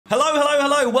Hello, hello,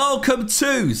 hello. Welcome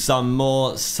to some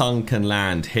more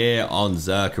Sunkenland here on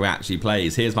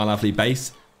ZerkaaPlays. Here's my lovely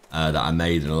base that I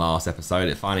made in the last episode.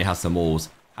 It finally has some walls.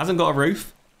 Hasn't got a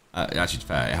roof. Actually,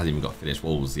 fair, it hasn't even got finished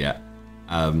walls yet.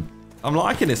 I'm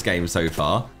liking this game so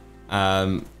far.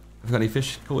 Have we got any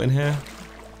fish caught in here?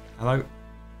 Hello?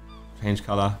 Change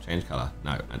colour, change colour.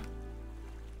 No.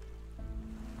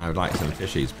 I would like some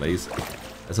fishies, please.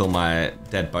 There's all my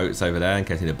dead boats over there in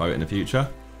case I need a boat in the future.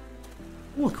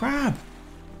 Oh, a crab.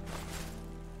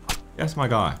 Yes, my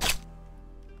guy.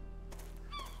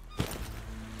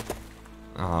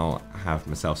 I'll have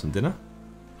myself some dinner.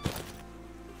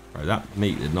 Bro, that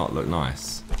meat did not look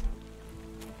nice.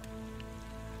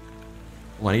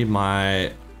 Oh, I need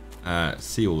my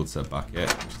seawater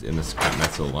bucket, which is in the scrap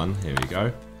metal one. Here we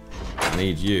go. I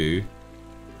need you.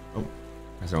 Oh,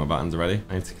 pressing all my buttons already.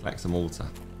 I need to collect some water.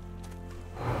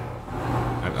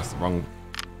 Oh, that's the wrong.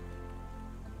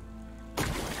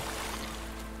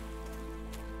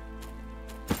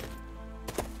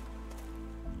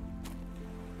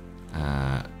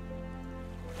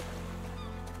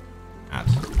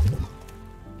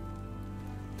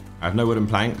 I have no wooden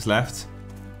planks left.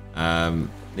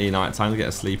 Need night time to get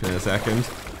a sleep in a second.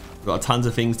 We've got tons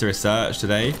of things to research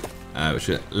today, which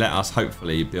should let us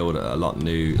hopefully build a lot of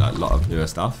newer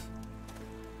stuff.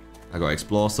 I've got to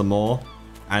explore some more,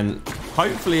 and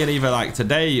hopefully in either like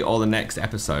today or the next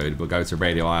episode we'll go to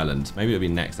Radio Island. Maybe it'll be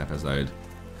next episode.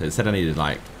 It said I needed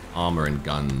like armor and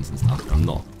guns and stuff. I'm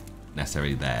not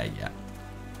necessarily there yet.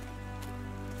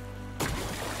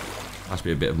 Must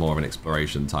be a bit more of an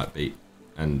exploration type beat.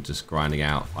 And just grinding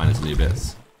out, finding some new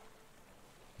bits.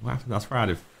 What happened? That's where I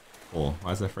added 4.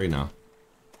 Why is there 3 now?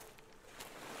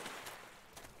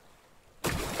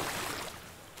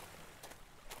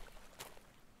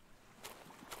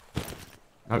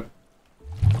 Nope.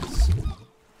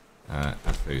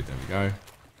 Add food. There we go.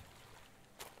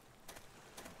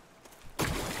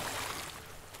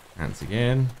 Ants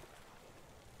again.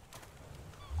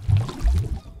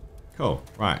 Cool.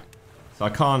 Right. So I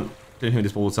can't do anything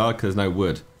with this water because there's no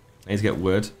wood. I need to get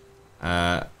wood.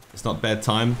 It's not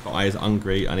bedtime, but I is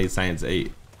hungry. I need something to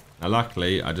eat. Now,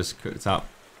 luckily, I just cooked up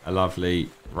a lovely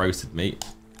roasted meat,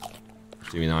 which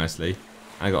do me nicely.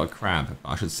 And I got a crab, but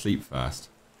I should sleep first.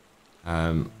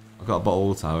 I've got a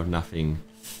bottle of water with nothing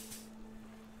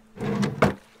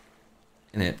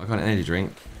in it. I got an energy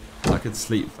drink, so I could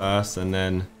sleep first and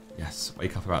then yes,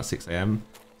 wake up about 6 AM.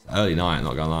 It's early night, I'm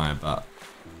not gonna lie, but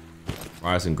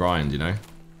rise and grind, you know.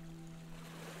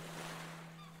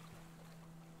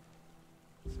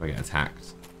 I get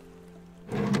attacked.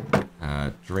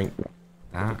 Drink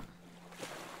that.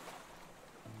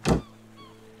 And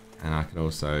I can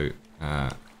also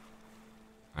I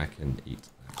can eat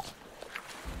that.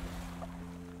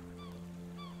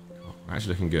 Oh, we're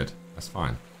actually looking good. That's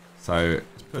fine. So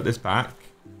let's put this back.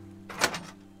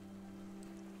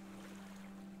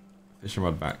 Fishing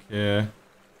rod back here.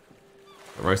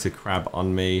 Got roasted crab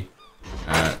on me.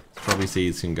 Strawberry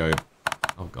seeds can go.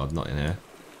 Oh god, not in here.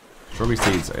 Strawberry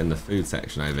seeds are in the food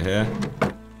section over here.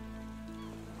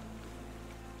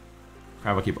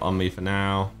 Crab I'll keep on me for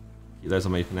now. Keep those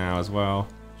on me for now as well.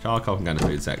 Charcoal can go in the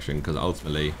food section because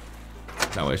ultimately,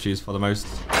 is that what it's used for the most?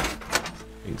 I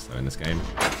think so in this game.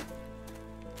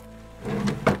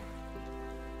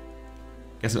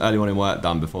 Get some early morning work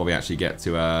done before we actually get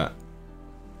to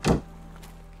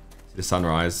the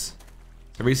sunrise.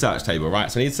 The research table, right?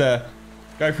 So I need to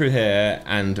go through here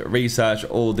and research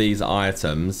all these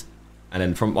items.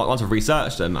 And then once I've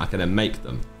researched them, I can then make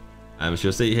them. So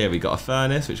you'll see here, we've got a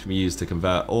furnace, which can be used to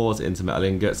convert ores into metal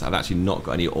ingots. I've actually not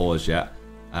got any ores yet.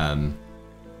 But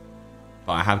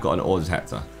I have got an ore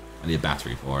detector. I need a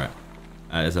battery for it.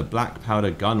 There's a black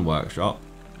powder gun workshop.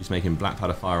 Just making black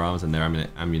powder firearms and their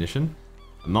ammunition.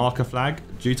 A marker flag.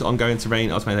 Due to ongoing terrain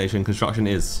optimization, construction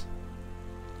is...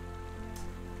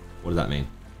 What does that mean?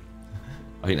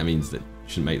 I think that means that you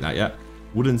shouldn't make that yet.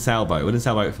 Wooden sailboat. Wooden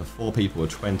sailboat for 4 people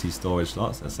with 20 storage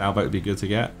slots. A sailboat would be good to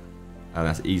get. And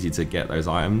that's easy to get those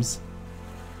items.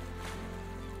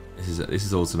 This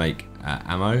is all to make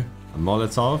ammo. A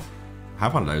Molotov. I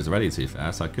have one of those already, to be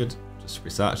fair, so I could just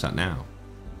research that now.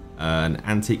 An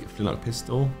antique flintlock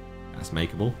pistol. That's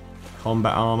makeable.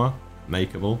 Combat armor.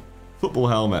 Makeable. Football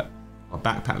helmet. A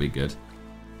backpack would be good.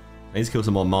 I need to kill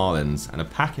some more marlins. And a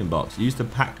packing box. Used to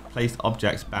pack placed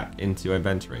objects back into your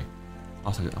inventory.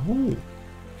 Oh.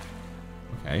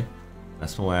 Okay.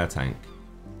 That's small air tank.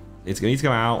 Need to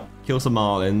go out, kill some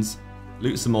marlins,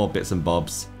 loot some more bits and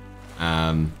bobs,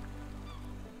 and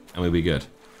we'll be good.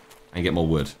 And get more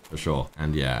wood, for sure.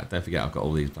 And yeah, don't forget I've got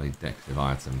all these bloody decorative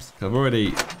items. I've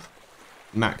already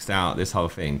maxed out this whole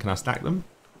thing. Can I stack them?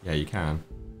 Yeah, you can.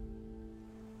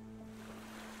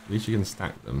 At least you can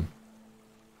stack them.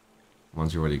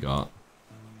 Ones you already got.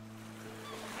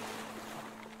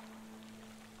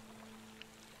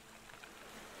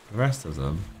 The rest of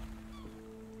them,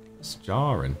 it's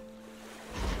jarring.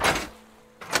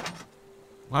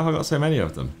 Why have I got so many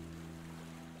of them?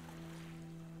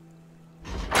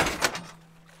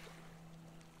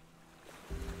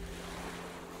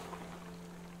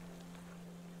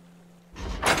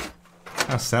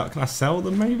 Can I sell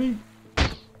them maybe?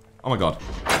 Oh my god.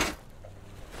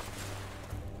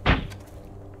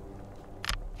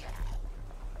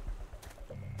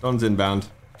 Don's inbound.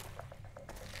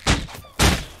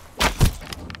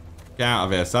 Get out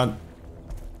of here, son.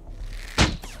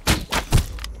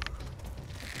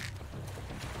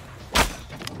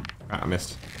 Ah, I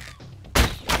missed.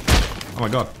 Oh my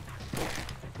god.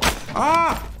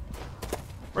 Ah!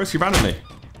 Broski ran at me.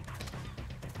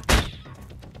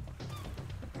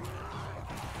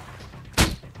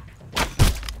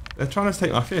 They're trying to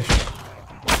take my fish.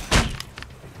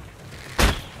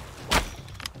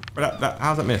 But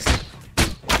how's that missed?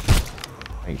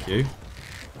 Thank you.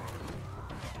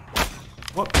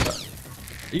 What?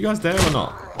 Are you guys there or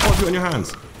not? What have you got in your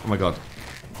hands? Oh my god.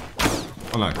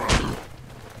 Oh no.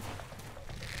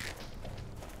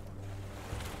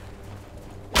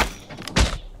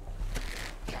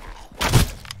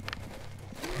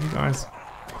 You guys.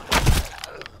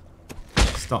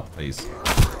 Stop, please.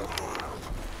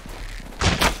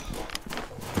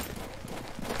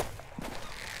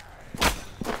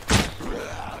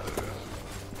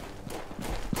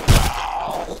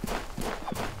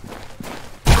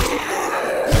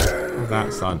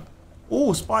 That son.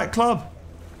 Oh, Spike Club.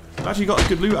 I've actually got a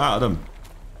good loot out of them.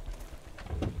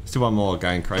 Still one more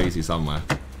going crazy somewhere.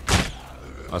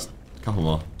 That's a couple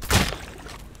more.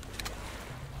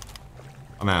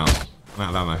 I'm out. I'm out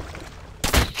of ammo.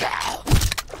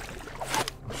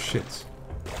 Oh, shit.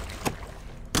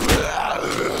 I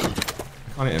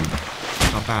can't hit him.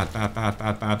 Oh, bad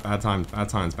times.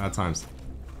 Bad times.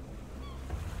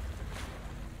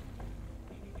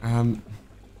 I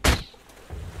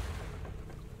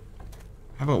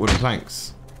haven't got wooden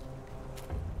planks.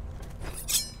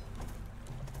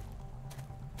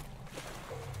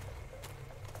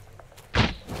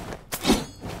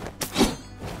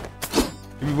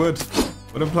 Give me wood.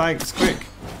 Wooden planks, quick.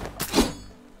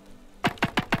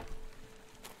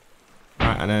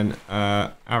 Right, and then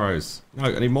arrows. No,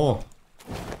 I need more.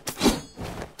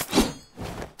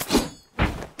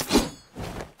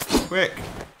 Quick.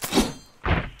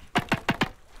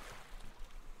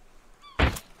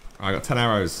 I got 10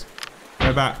 arrows.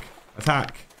 Go back.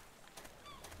 Attack.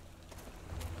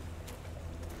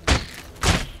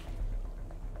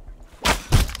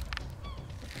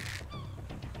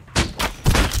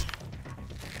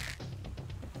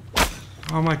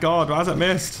 Oh my god, why has it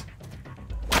missed?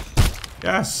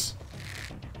 Yes.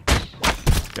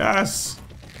 Yes.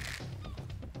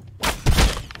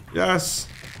 Yes.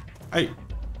 Hey.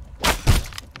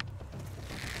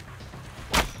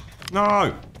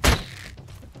 No.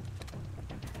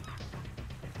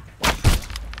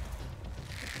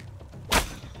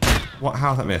 What?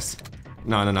 How's that missed?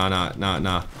 No.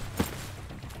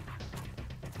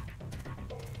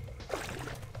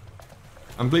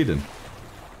 I'm bleeding.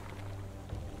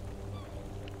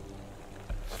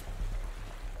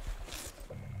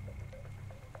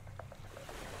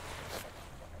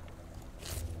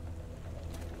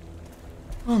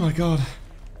 Oh my god.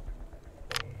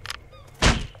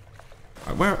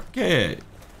 Right, where? Get it.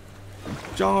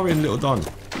 Jarring little Don.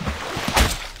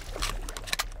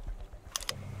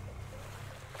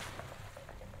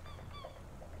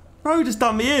 Bro just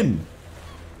dumped me in.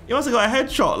 He must have got a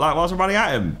headshot like whilst I'm running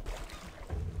at him.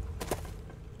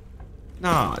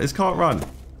 Nah, this can't run.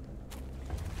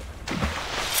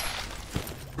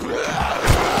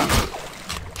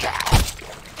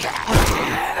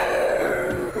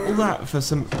 All that for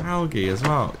some algae as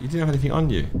well. You didn't have anything on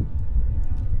you.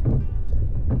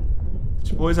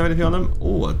 Did you boys have anything on them?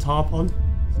 Oh, a tarpon.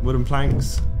 Some wooden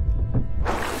planks.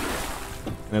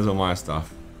 There's all my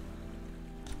stuff.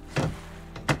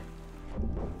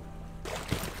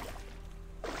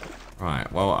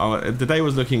 Right, well, the day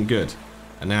was looking good,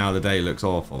 and now the day looks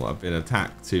awful. I've been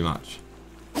attacked too much.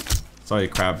 Sorry,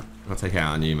 Crab. I'll take it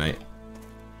out on you, mate.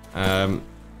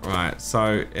 Right,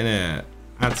 so in here,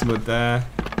 add some wood there.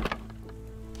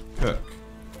 Cook.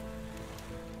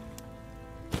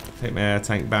 Take my air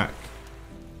tank back.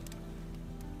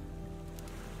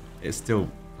 It's still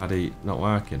bloody not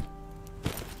working.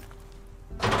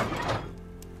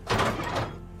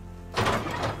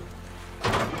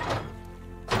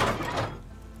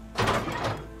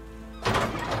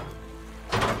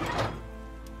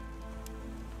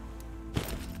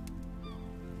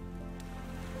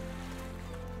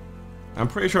 I'm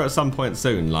pretty sure at some point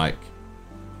soon, like,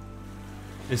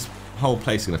 this whole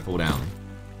place is gonna fall down.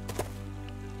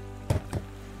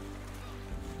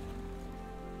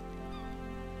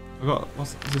 I got,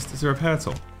 what's this? This is a repair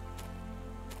tool.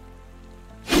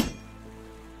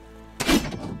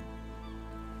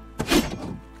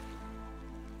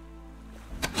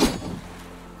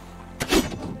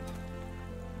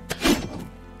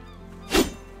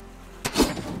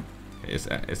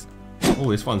 It's oh,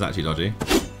 this one's actually dodgy.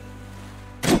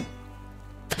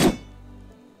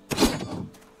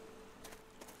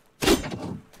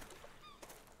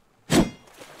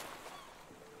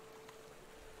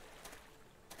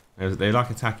 They like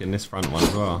attacking this front one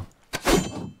as well.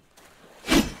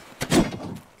 Okay,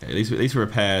 at least we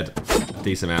repaired a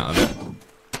decent amount of it.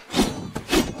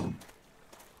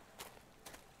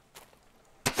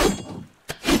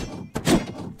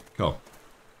 Cool.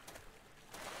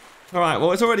 Alright,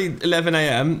 well it's already 11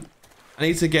 AM. I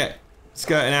need to get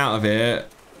skirting out of here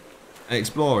and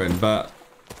exploring, but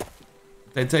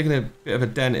they're taking a bit of a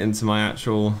dent into my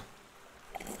actual...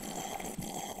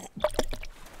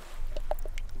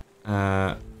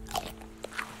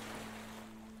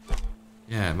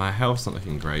 yeah, my health's not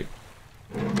looking great.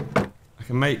 I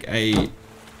can make a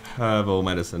herbal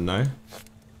medicine though.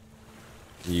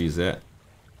 Use it.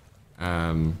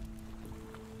 Let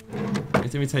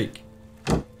me take...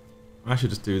 I should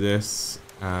just do this,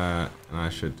 and I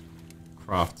should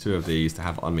craft 2 of these to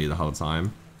have on me the whole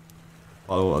time.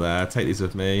 Bottle of water there, take these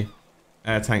with me.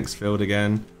 Air tank's filled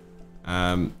again.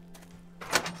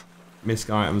 Misc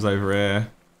items over here.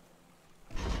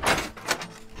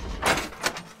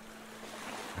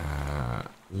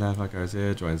 Leather goes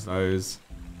here, joins those.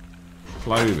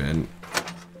 Clothing.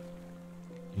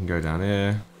 You can go down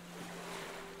here.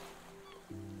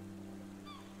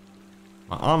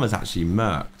 My armor's actually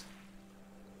murked.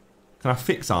 Can I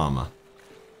fix armor?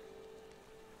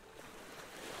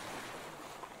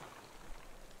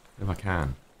 If I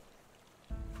can.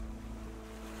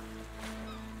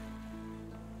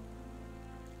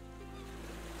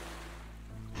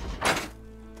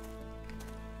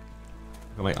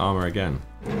 I'll make armor again.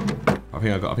 I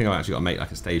think I've actually got to make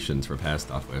like a station to repair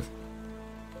stuff with.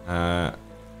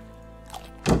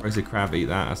 Roasted crab, eat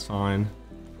that, that's fine.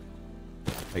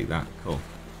 Take that, cool.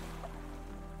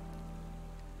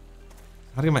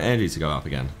 How do I get my energy to go up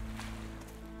again?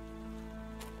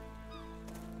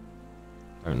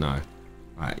 Don't know.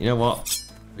 Right, you know what?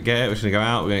 Forget it, we're just gonna go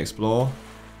out, we're gonna explore.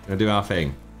 We're gonna do our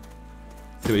thing.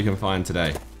 See what we can find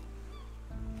today.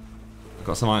 I've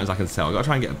got some items I can sell. I've got to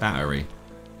try and get a battery.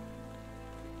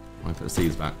 I'm gonna put the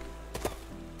seeds back.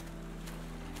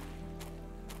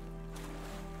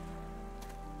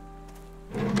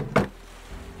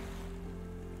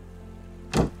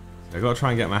 So I've got to try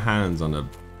and get my hands on a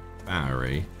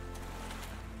battery.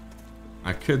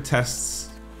 I could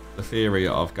test the theory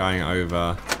of going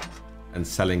over and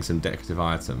selling some decorative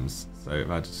items. So if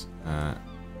I just I'll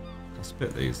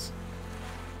split these.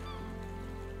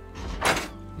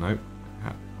 Nope.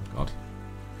 Oh god.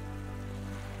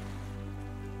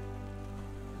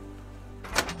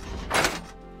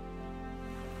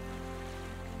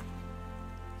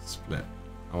 Split.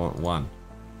 I want 1.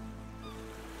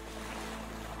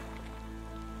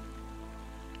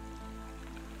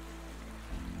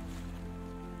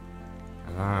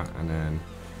 And that, and then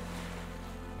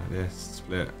like this,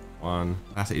 split 1.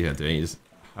 That's what you're doing. You just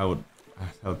held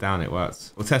down, it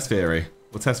works. We'll test theory.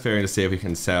 We'll test theory to see if we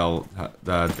can sell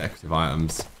the decorative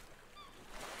items.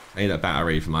 I need a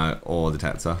battery for my ore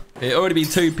detector. It'll already be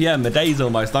 2 PM. The day's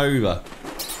almost over.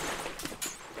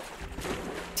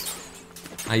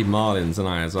 I need marlins, and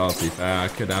I as well, to be fair. I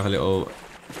could have a little...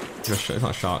 It's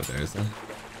not a shark there, is there?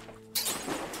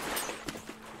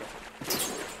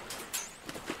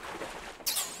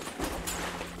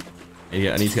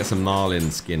 Yeah, I need to get some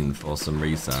marlin skin for some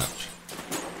research.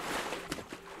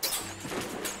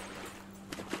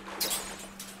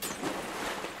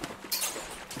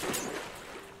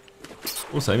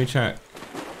 Also, let me check.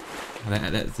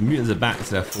 The mutants are back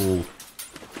to their full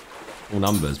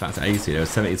numbers, back to 80. There was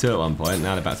 72 at one point,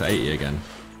 now they're back to 80 again.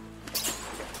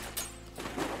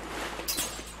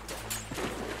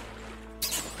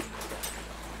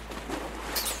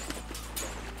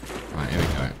 Right, here we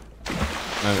go.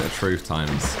 Moment of truth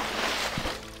times.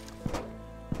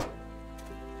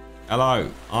 Hello,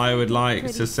 I would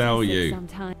like to sell you.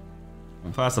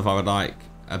 First off, I would like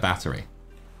a battery.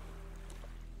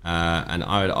 And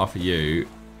I would offer you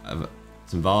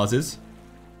some vases,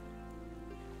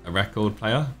 a record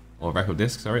player, or a record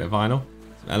disc, sorry, a vinyl,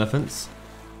 some elephants,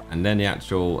 and then the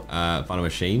actual vinyl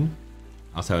machine.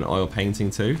 Also an oil painting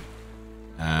too,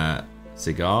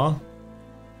 cigar,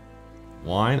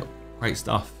 Wine. Great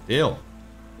stuff. Deal.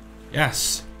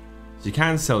 Yes. So you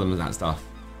can sell them as that stuff.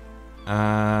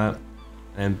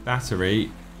 And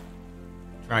battery.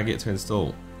 Drag it to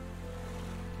install.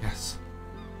 Yes.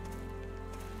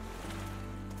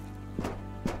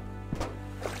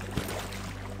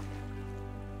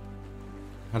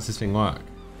 How does this thing work?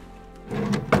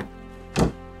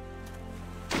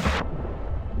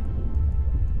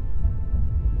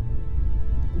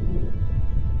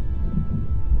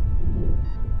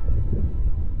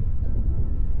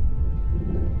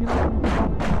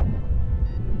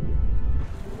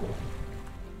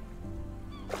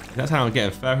 That's how I'm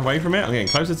getting further away from it. I'm getting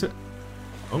closer to it.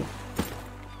 Oh.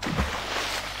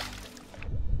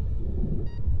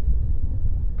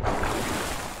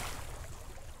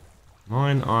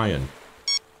 Mine iron.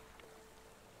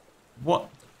 What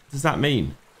does that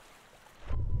mean?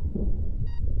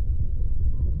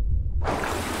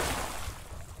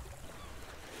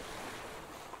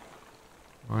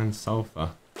 Mine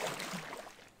sulfur.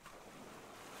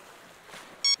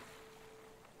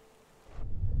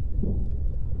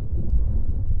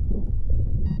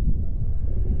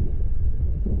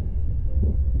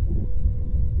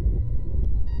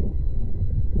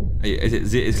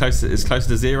 Is it it's close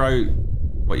to 0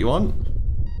 what you want?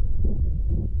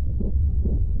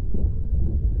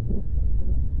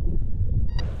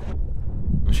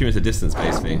 I'm assuming it's a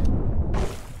distance-based thing.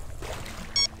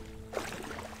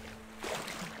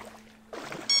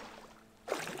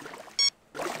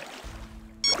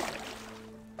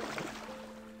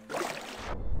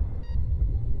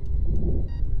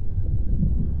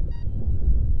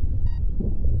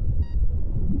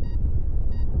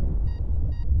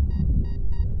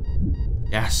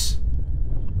 Yes.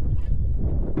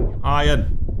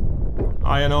 Iron.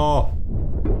 Iron ore.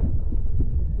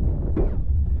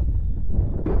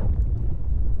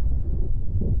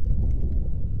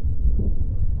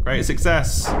 Great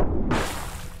success. Alright,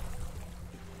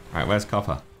 where's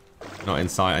copper? Not in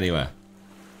sight anywhere.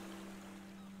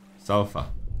 Sulfur.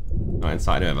 Not in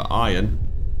sight anywhere, but iron.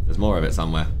 There's more of it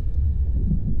somewhere.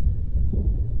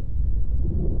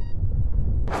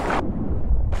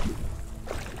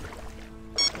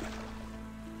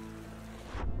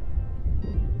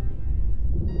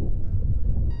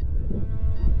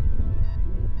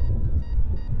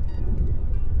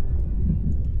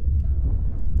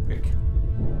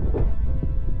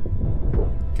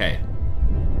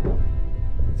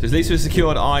 So at least we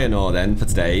secured iron ore then for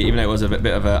today, even though it was a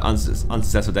bit of an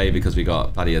unsuccessful day because we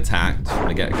got bloody attacked from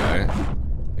the get-go.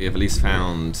 We have at least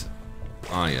found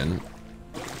iron.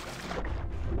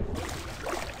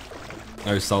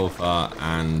 No sulfur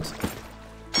and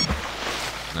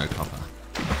no copper.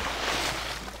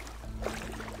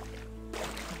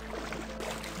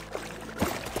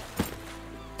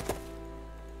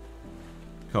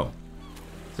 Cool.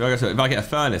 So if I get a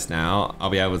furnace now, I'll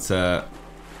be able to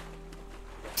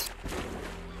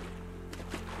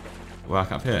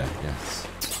work up here, yes.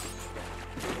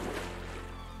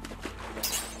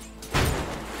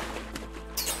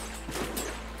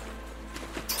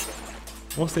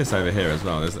 What's this over here as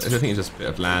well? I think it's just a bit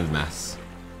of land mass.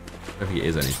 I don't think it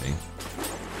is anything.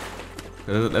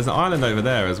 There's an island over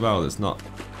there as well that's not...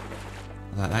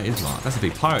 That is not. That's a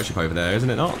big pirate ship over there, isn't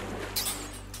it not?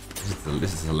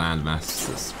 This is a land mass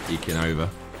that's peeking over.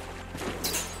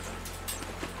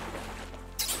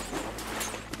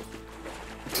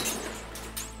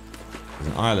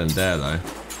 There's an island there though.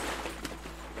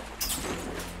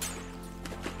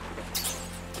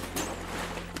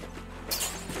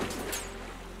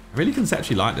 I really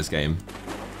conceptually like this game.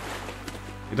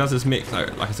 It does this mix,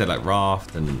 like I said, like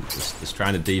raft and the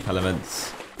stranded deep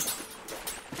elements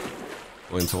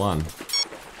all into one.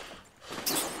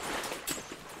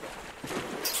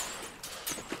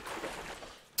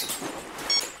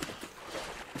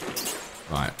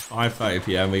 Right, 5:30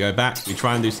 PM. We go back. We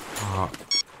try and do.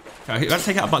 Okay, let's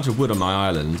take out a bunch of wood on my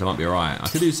island. I might be alright. I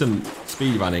could do some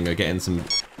speed running or getting some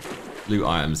loot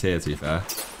items here. To be fair,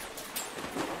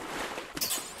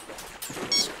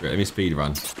 screw it, let me speed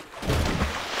run.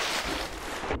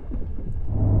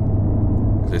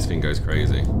 This thing goes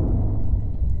crazy.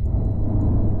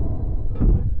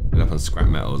 Get up on scrap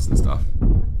metals and stuff.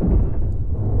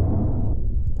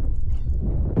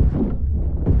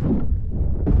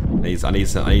 I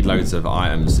need loads of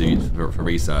items for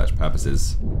research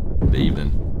purposes for the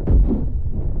evening.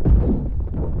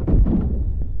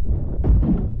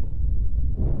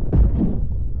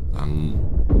 I'm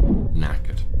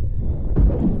knackered.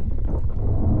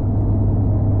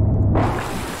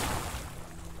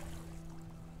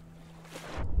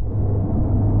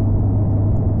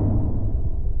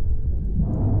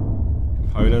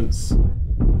 Components.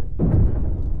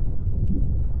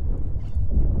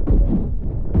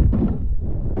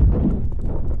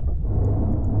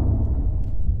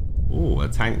 Ooh, a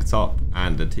tank top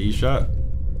and a t-shirt.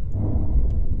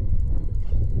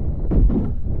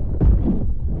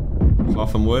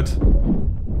 Cloth and wood.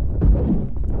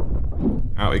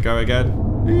 Out we go again.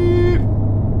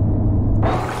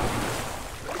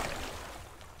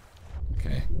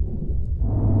 Okay.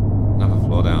 Another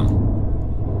floor down.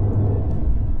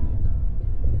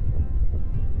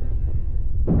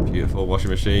 Beautiful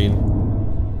washing machine.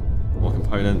 More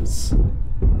components.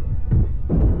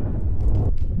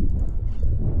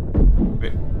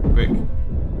 Quick, quick,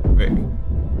 quick.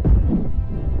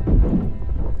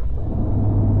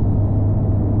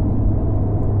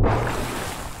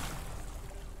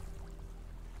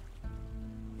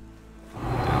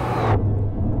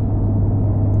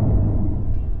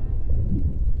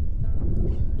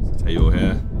 Table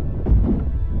here.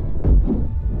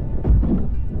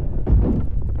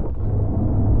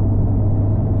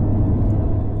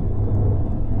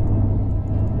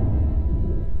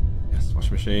 Yes,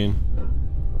 washing machine.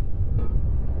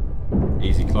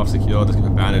 Easy cloth secure, just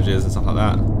give bandages and stuff like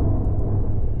that.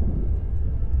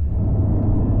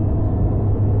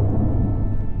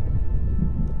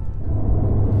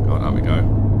 God, there we go.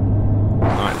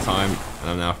 Night time, and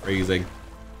I'm now freezing.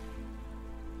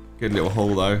 Good little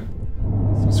haul though.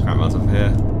 Some scrap metals up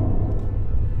here.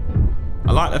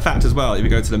 I like the fact as well, if you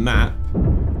go to the map,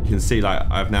 you can see like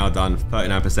I've now done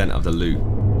 39% of the loot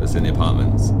that's in the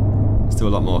apartments. There's still a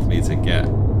lot more for me to get.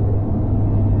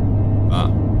 But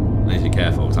I need to be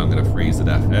careful because I'm going to freeze to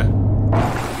death here.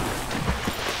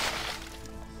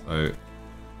 So,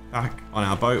 back on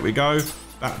our boat we go.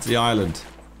 Back to the island.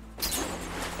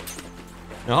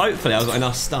 Now hopefully I've got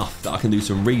enough stuff that I can do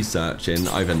some research in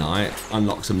overnight.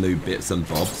 Unlock some new bits and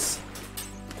bobs.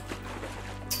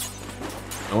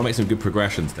 I want to make some good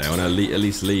progression today. I want to at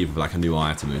least leave with like a new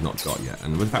item we've not got yet.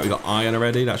 And with the fact we've got iron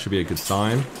already, that should be a good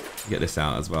sign. Get this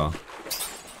out as well.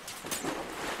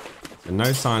 So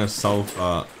no sign of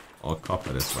sulfur or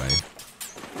copper this way.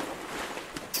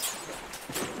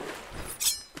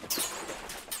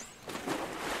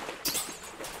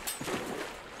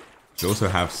 Should also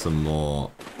have some more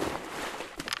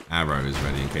arrows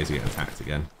ready in case we get attacked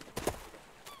again.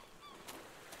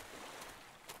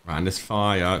 Right, and this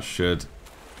fire should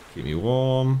keep me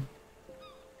warm.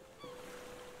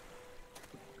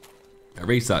 A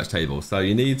research table. So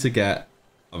you need to get,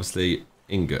 obviously,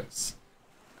 ingots.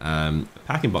 A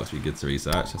packing box would be good to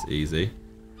research. That's easy.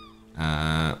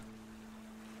 A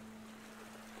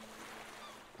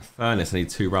furnace. I need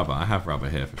 2 rubber. I have rubber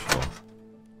here for sure.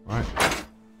 Right.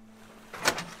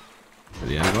 To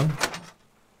the end one.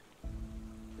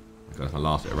 I got my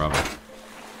last bit of rubber.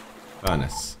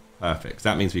 Furnace. Perfect. So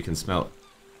that means we can smelt.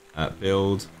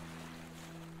 Build.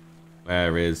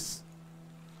 Where is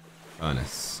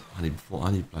furnace? I need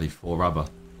bloody 4 rubber.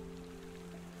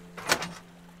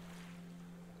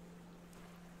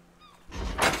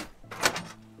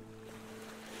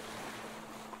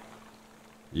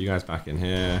 You guys back in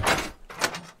here.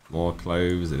 More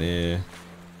cloves in here.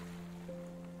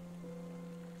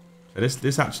 So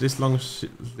this long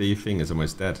sleeve thing is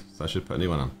almost dead, so I should put a new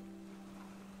one on.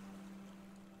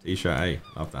 T-shirt A,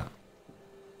 love that.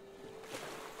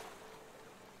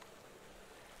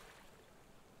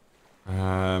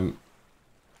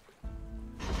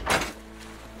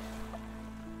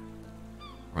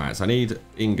 Right, so I need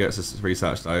ingots to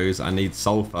research those. I need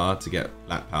sulfur to get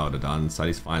black powder done, so I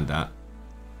need to find that.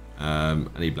 I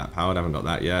need black powder, I haven't got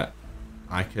that yet.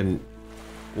 I can...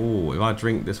 Oh, if I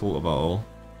drink this water bottle...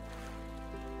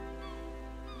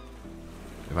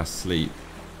 If I sleep...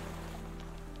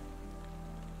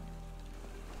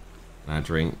 And I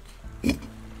drink...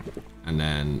 And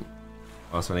then...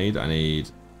 What else do I need? I need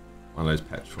one of those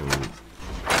petrol...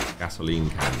 gasoline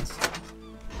cans.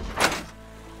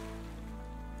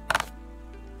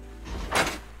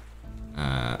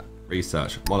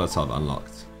 Research. Molotov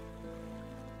unlocked.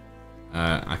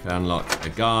 I can unlock a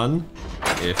gun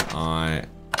if I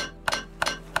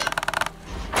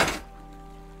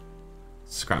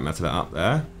scrap metal it up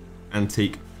there.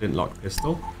 Antique flintlock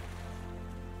pistol.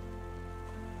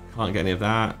 Can't get any of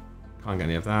that. Can't get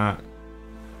any of that.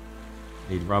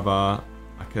 Need rubber.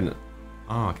 I can...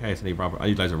 Oh, okay, so I need rubber. I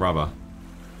need loads of rubber.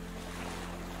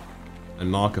 And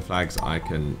marker flags I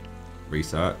can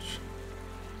research.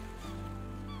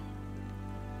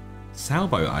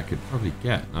 Sailboat I could probably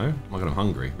get, no? Oh my god, I'm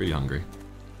hungry, really hungry.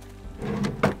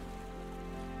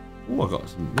 Oh, I got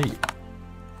some meat.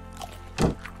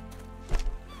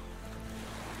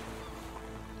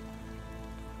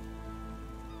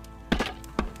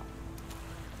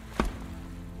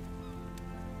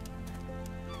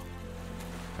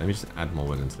 Let me just add more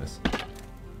wood into this.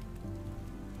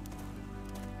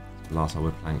 Blast our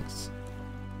wood planks.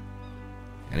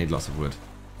 I need lots of wood.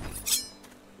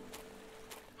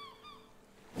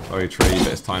 Sorry tree, but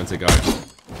it's time to go.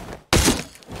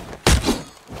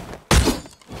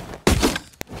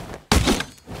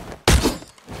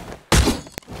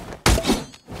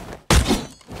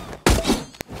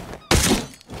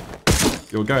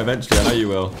 You'll go eventually, I know you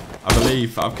will. I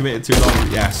believe. I've committed too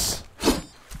long. Yes.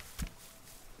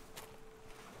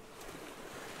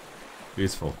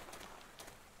 Beautiful.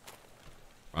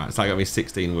 Right, so I got me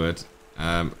 16 wood. Do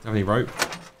I have any rope?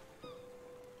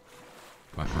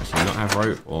 Right, actually not have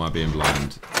rope, or am I being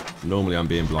blind? Normally I'm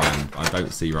being blind, but I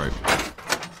don't see rope.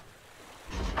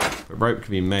 But rope can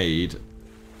be made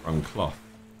from cloth.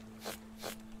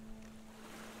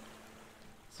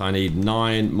 So I need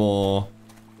 9 more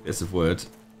bits of wood.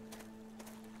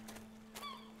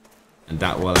 And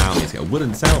that will allow me to get a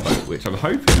wooden sailboat, which I'm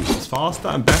hoping is faster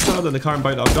and better than the current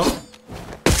boat that I've got.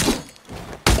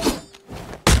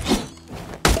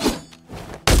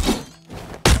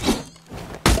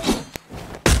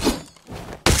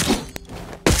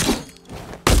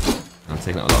 I'm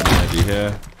taking out a lot of energy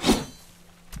here.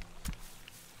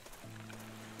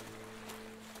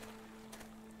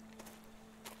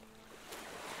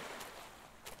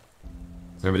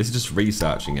 So remember, this is just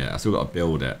researching it. I still got to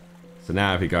build it. So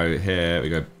now if we go here, we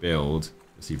go build,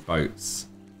 you see boats.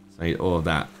 So I need all of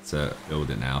that to build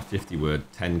it now. 50 wood,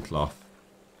 10 cloth,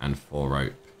 and 4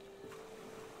 rope.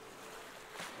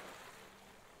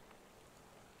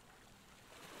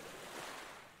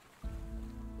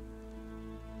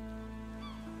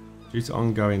 Due to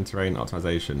ongoing terrain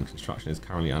optimization, construction is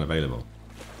currently unavailable.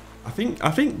 I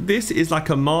think this is like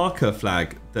a marker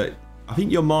flag that I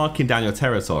think you're marking down your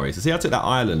territory. So see, I took that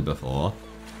island before.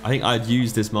 I think I'd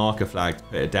use this marker flag to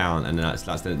put it down, and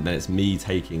then it's me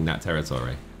taking that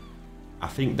territory. I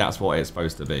think that's what it's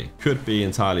supposed to be. Could be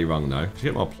entirely wrong though. Should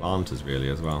get more planters really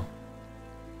as well.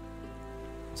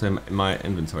 So in my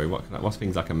inventory, what's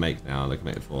things I can make now? I can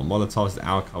make it for Molotovs,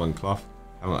 alcohol, and cloth.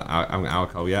 I haven't got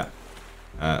alcohol yet.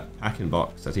 Packing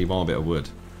box. I need one more bit of wood.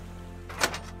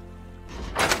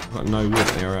 I've got no wood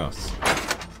anywhere else.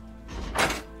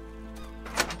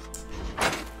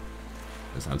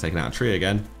 I'm taking out a tree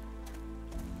again.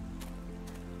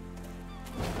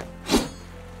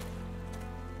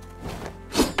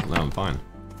 No, I'm fine.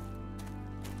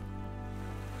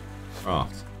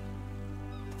 Craft.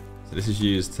 So this is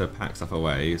used to pack stuff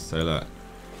away. So look,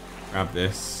 grab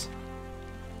this.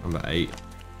 Number 8.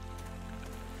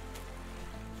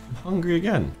 I'm hungry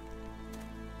again.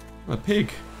 I'm a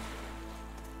pig.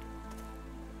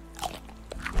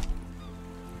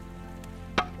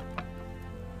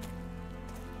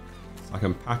 I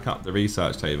can pack up the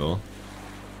research table.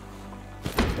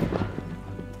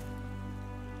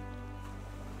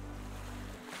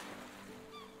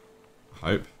 I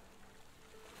hope.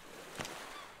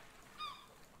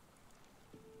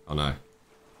 Oh no.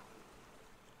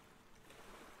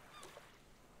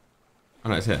 Oh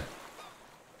no, it's here.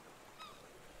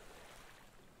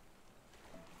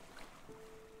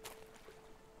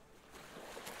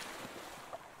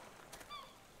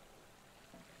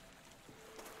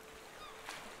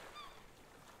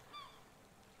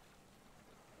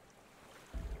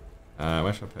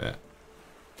 Where should I put it?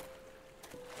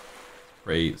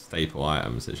 3 staple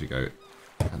items that should go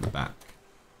at the back.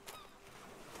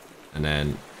 And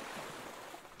then,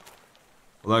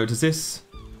 although does this?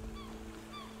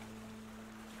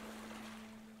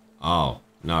 Oh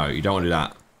no, you don't want to do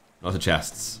that. Not the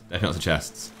chests. Definitely not the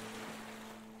chests.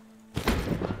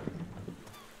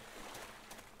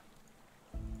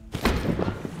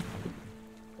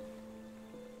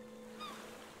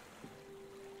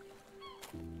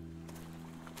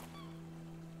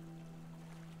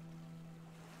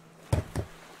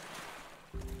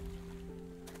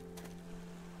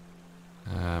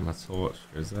 My torch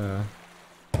goes there.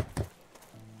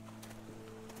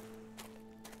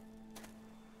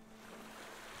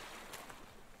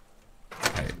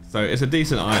 Okay, so it's a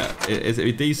decent item. It'll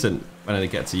be decent when I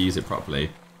get to use it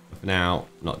properly. But for now,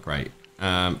 not great.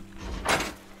 Right,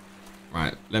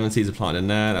 lemon seeds are planted in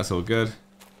there. That's all good.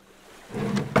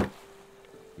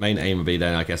 Main aim would be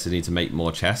then, I guess, I need to make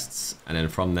more chests, and then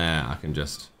from there I can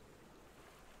just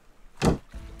eat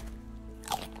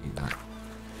that.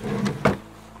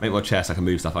 Make more chests, I can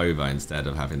move stuff over instead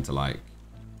of having to like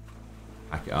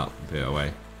pack it up and put it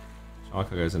away.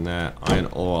 Charcoal goes in there. Iron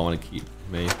ore I want to keep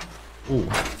me. Ooh,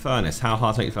 furnace. How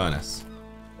hard to make furnace?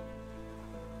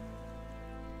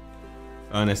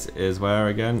 Furnace is where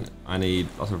again? I need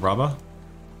lots of rubber,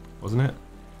 wasn't it?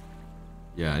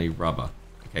 Yeah, I need rubber.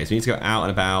 Okay, so we need to go out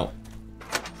and about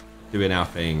doing our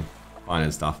thing,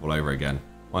 finding stuff all over again.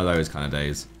 One of those kind of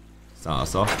days. Start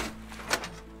us off.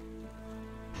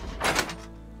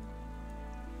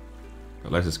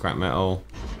 Got loads of scrap metal.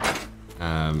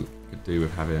 Could do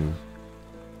with having...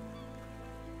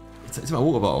 It's my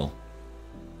water bottle.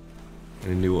 Get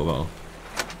a new water bottle.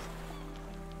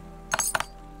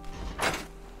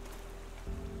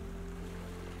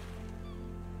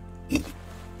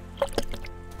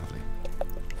 Lovely.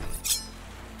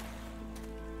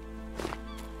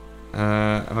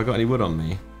 Have I got any wood on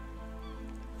me?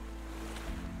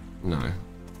 No.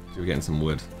 Should we getting some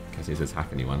wood in case he says attack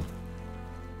anyone.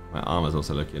 My armor's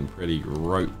also looking pretty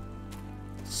gross.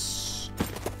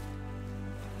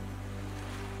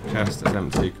 Chest is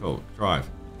empty. Cool. Drive.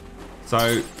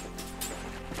 So,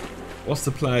 what's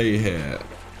the play here?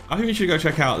 I think we should go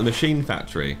check out the machine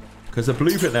factory because there's a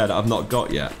blueprint there that I've not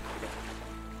got yet.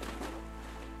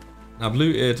 I've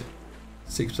looted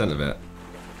 6% of it.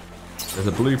 There's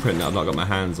a blueprint that I've not got my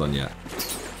hands on yet.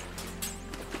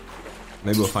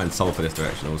 Maybe we'll find sulfur this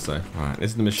direction also. Alright,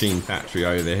 this is the machine factory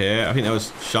over here. I think there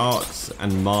was sharks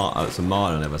and some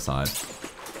marlin on the other side.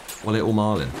 Well, little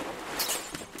marlin.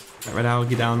 That red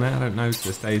algae down there? I don't know to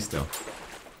this day still.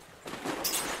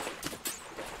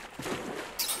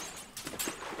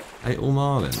 Little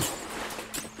marlin.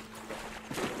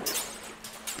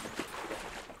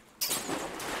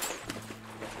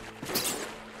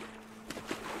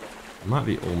 It might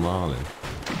be all marlin.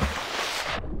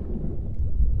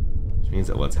 Which means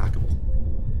that we're attackable.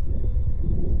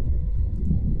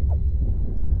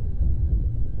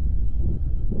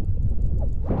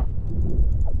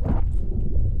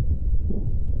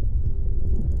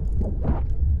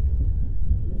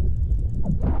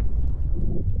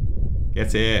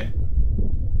 Get here.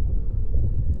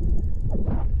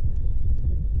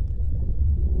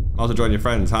 Also join your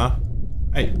friends, huh?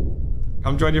 Hey,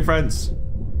 come join your friends.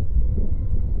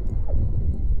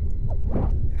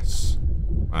 Yes.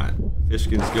 Right, fish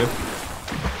skin's good.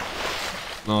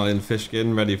 Marlin fish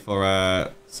skin, ready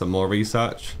for some more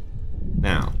research.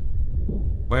 Now,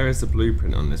 where is the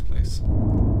blueprint on this place?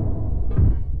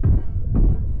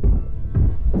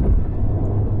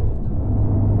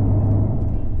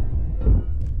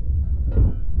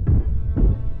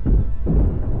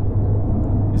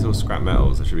 Scrap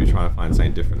metals. I should be trying to find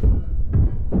something different.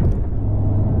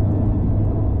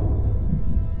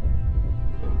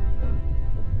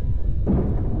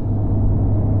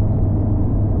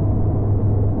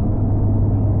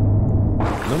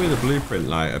 Normally the blueprint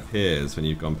light appears when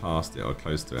you've gone past it or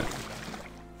close to it.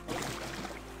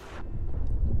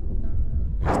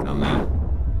 It's down there.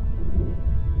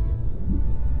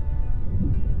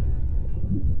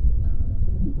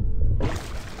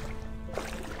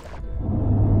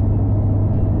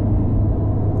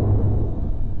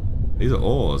 These are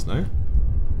ores, no?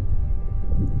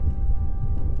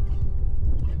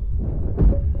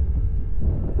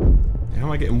 How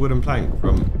am I getting wood and plank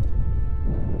from?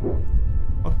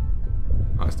 What?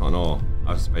 Oh, it's not an ore.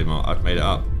 I've made it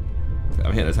up.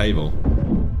 I'm hitting a table.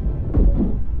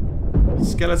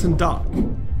 Skeleton duck.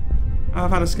 I've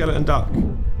had a skeleton duck.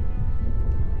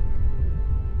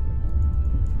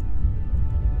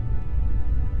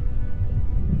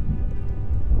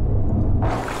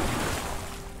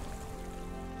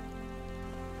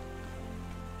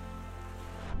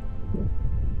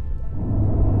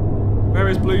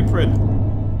 Blueprint.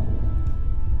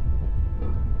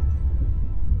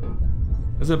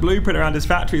 There's a blueprint around this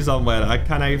factory somewhere that I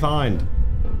cannot find.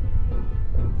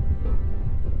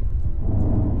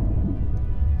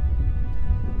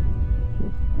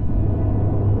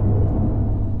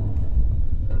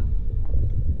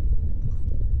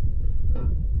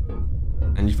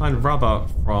 And you find rubber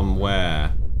from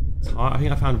where? I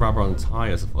think I found rubber on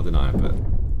tires before, didn't I? But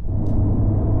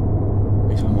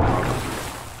there's more rubber.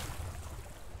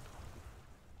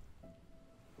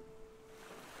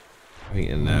 I think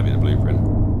in there be the blueprint.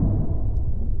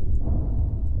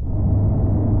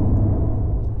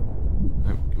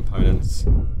 Nope, components.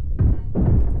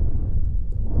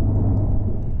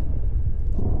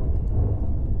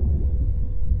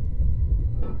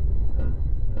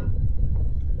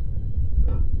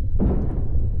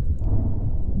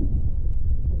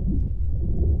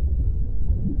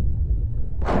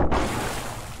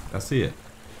 I see it.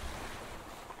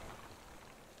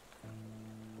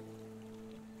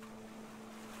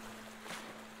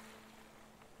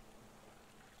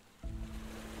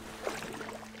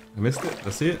 I missed it. I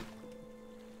see it.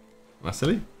 Am I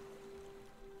silly?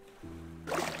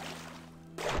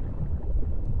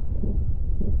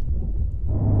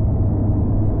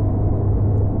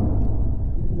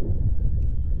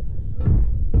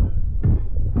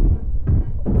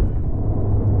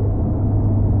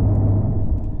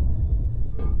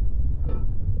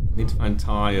 Need to find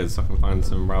tyres so I can find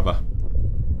some rubber.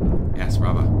 Yes,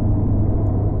 rubber.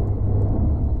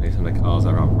 Maybe some of the cars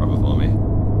that have rubber for me.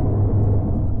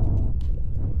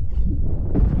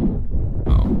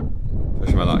 Oh.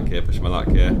 Pushing my luck here, pushing my luck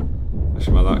here.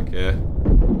 Pushing my luck here.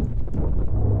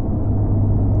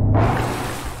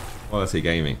 Quality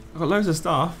gaming. I've got loads of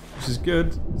stuff, which is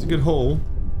good. It's a good haul.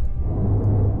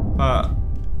 But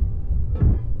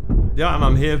the item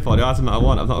I'm here for, the item that I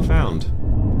want, I've not found.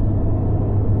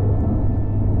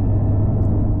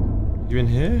 You in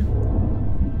here?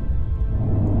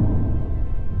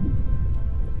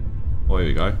 Oh, here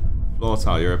we go. Floor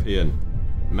tile, European.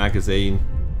 Magazine,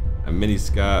 a mini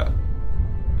skirt,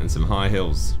 and some high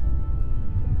heels.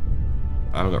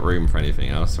 I haven't got room for anything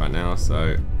else right now,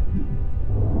 so...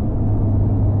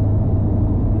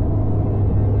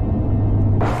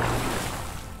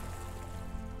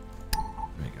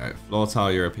 There we go. Floor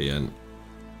tile, European.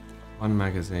 One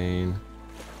magazine.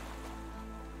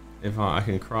 If I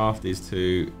can craft these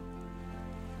two.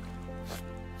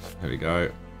 There we go.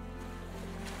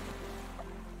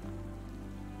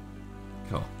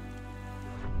 Cool.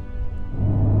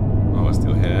 Oh, we're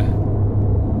still here.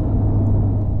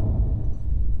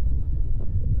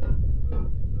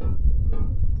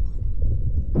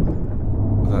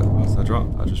 What's that drop?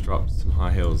 I just dropped some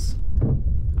high heels.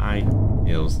 High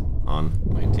heels on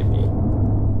my tippy.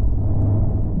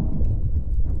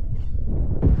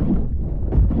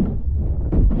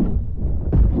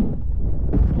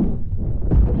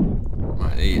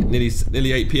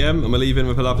 Nearly 8 PM and we're leaving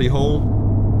with a lovely haul.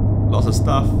 Lots of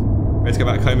stuff. Ready to go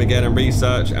back home again and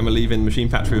research, and we're leaving Machine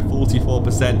Factory with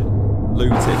 44%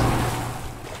 looted.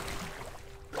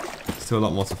 Still a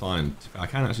lot more to find. I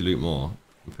can actually loot more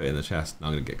and put it in the chest. Now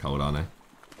I'm going to get cold, aren't I?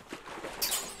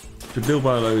 Should build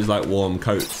one of those like warm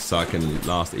coats so I can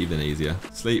last the evening easier.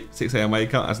 Sleep, 6 AM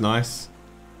wake up, that's nice.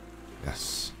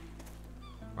 Yes.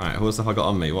 Right, what stuff I got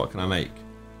on me? What can I make?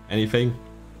 Anything?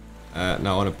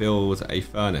 No, I want to build a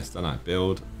furnace, don't I?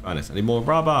 Build furnace. I need more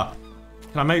rubber.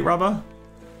 Can I make rubber?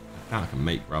 I can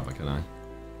make rubber, can I? I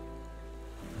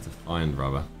have to find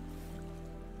rubber.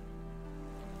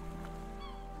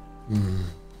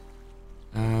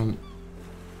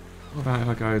 What about if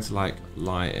I go to like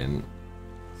lighting,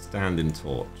 standing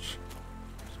torch?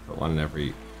 Just put one in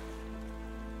every.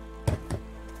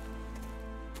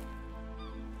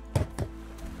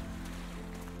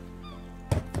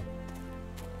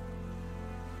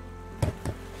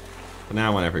 For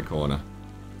now, on every corner.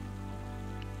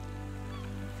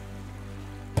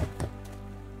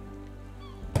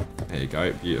 There you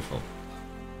go, beautiful.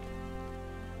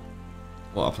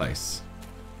 What a place.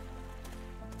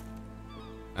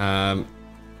 Okay,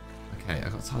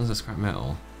 I've got tons of scrap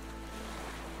metal.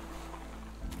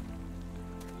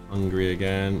 Hungry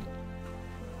again.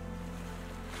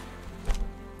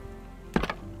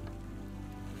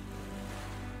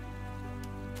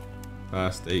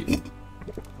 Thirsty.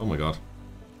 Oh my god.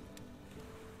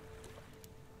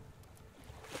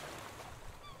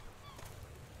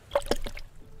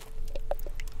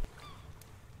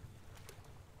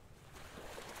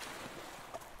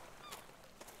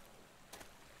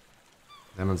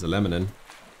 Lemon's a lemonin.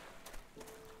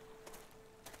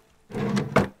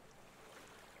 Put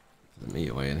the meat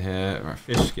away in here. Right,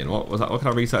 fish skin. What was that? What can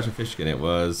I research in fish skin? It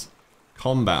was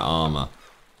combat armor.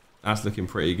 That's looking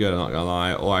pretty good, I'm not gonna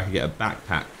lie. Or I could get a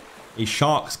backpack. Need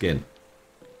shark skin.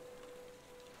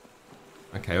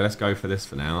 Okay, well, let's go for this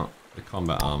for now. The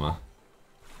combat armor.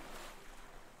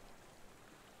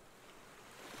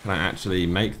 Can I actually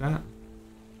make that?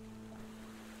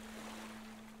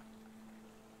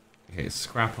 Okay, it's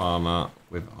scrap armor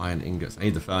with iron ingots. I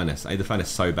need the furnace. I need the furnace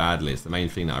so badly. It's the main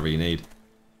thing that I really need.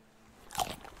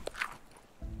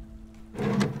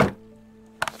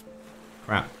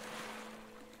 Crap.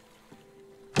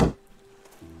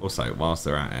 Also, whilst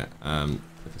they're at it,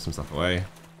 put some stuff away.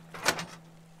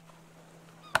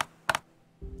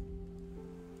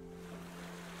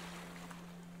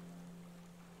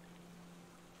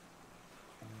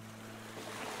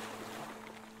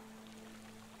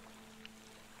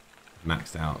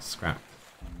 Maxed out, scrap.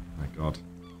 My god.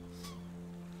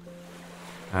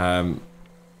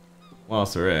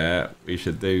 Whilst we're here, we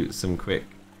should do some quick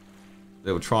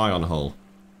little try on haul.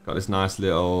 Got this nice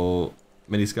little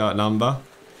mini skirt number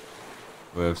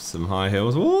with some high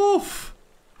heels. Woof!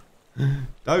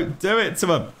 Don't do it to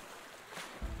them.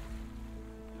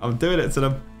 I'm doing it to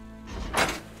them.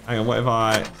 Hang on, what if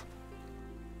I...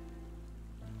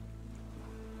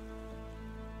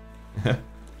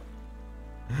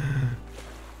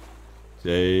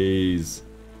 Jeez,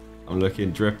 I'm looking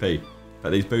drippy,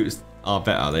 but these boots are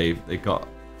better. They got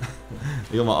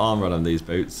they got my armor on them, these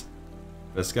boots.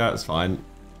 The skirt's fine.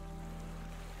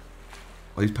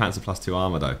 Oh, these pants are +2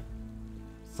 armor though.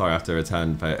 Sorry, I have to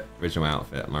return the original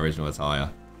outfit, my original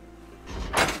attire.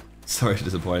 Sorry to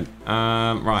disappoint.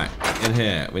 Right, in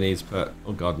here we need to put.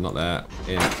 Oh god, not there.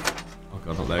 In. Oh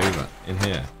god, not there either. In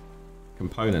here.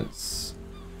 Components.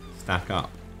 Stack up.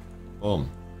 Boom.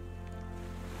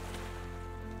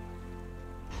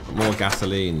 Got more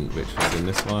gasoline, which is in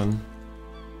this one.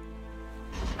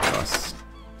 Got a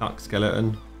stuck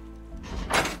skeleton.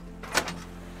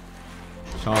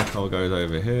 Charcoal goes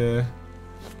over here.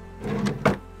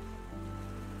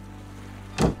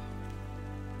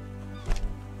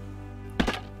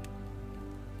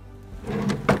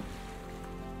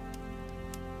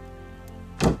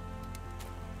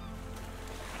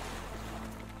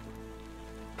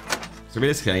 So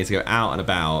realistically I need to go out and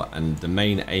about, and the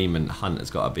main aim and hunt has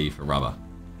got to be for rubber.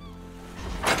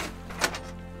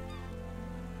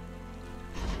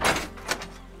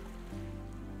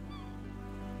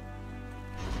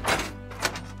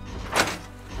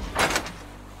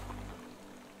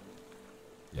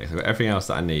 Yeah, so I've got everything else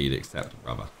that I need except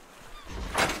rubber.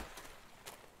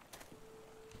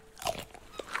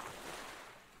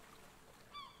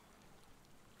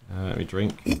 Let me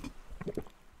drink.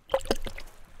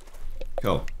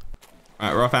 Cool.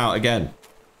 Alright, we're off out again.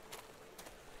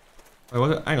 Wait,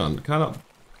 what? Hang on, can I not?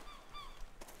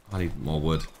 I need more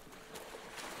wood.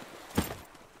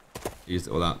 Used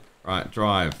it all up. Right,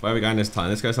 drive. Where are we going this time?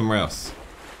 Let's go somewhere else.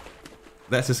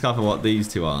 Let's discover what these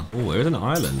two are. Oh, there is an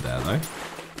island there, though.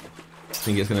 I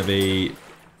think it's going to be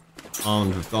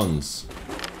armed with guns.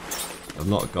 I've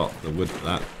not got the wood for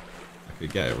that. I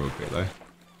could get it real quick, though.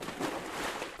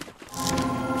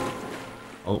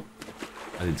 Oh,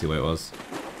 I didn't see where it was.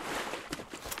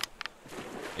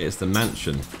 It's the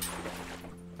mansion.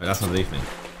 Oh, that's underneath me.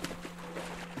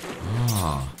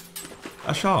 Ah,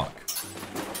 a shark.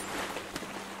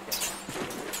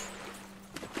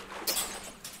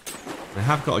 I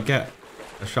have got to get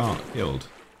a shark killed.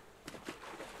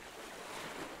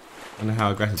 I wonder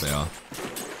how aggressive they are.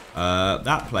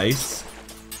 That place,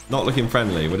 not looking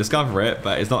friendly. We'll discover it,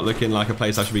 but it's not looking like a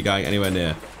place I should be going anywhere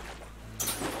near.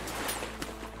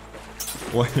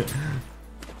 What?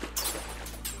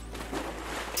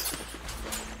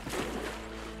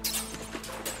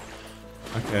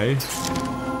 Okay.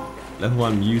 Level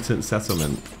 1 mutant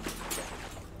settlement.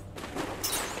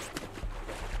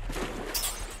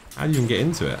 How do you even get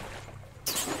into it?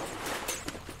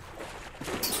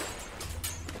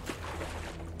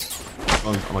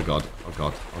 Oh my god. Oh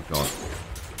god. Oh god.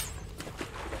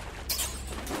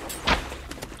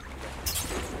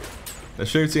 They're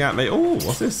shooting at me. Oh,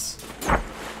 what's this?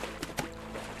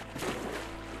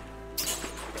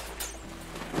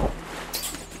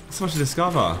 So much to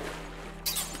discover.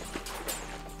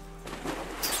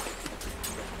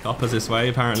 Copper's this way,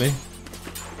 apparently.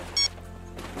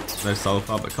 No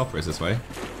sulfur, but copper is this way.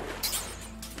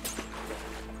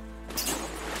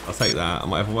 I'll take that.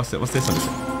 And whatever. What's it? What's this one?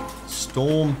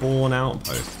 Stormborn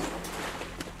outpost.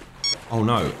 Oh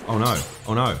no! Oh no!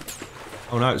 Oh no!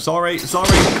 Oh no! Sorry! Sorry!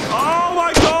 Oh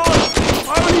my god!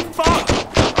 Holy fuck!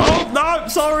 Oh no!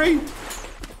 Sorry!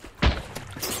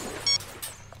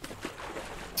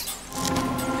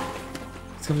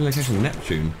 Discover the location of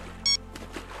Neptune.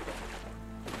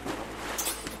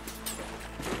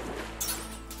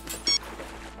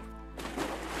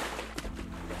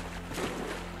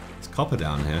 Copper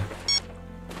down here.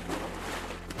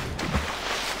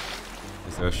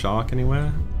 Is there a shark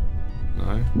anywhere?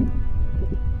 No.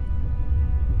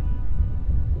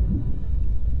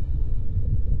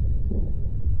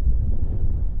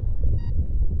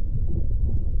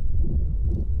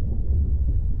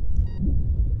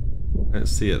 I don't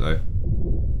see it though.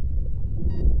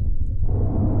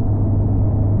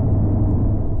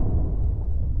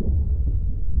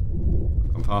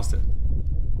 I've gone past it.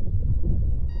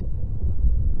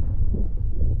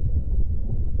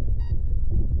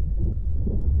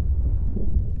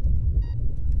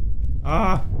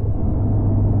 Ah!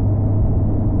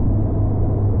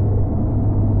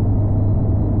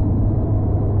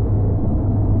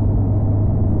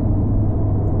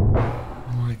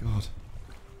 Oh my god.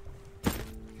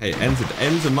 Okay,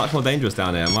 ends are much more dangerous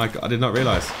down here. My god, I did not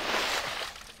realise.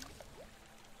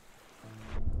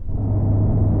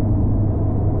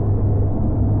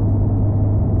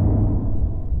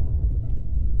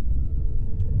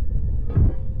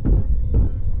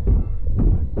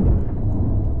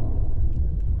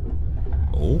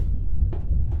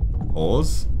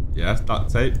 Pause. Yes,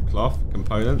 duct tape, cloth,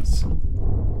 components.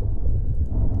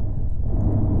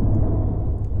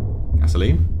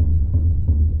 Gasoline.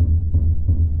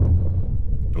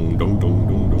 Dong dong dong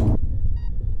dong dong.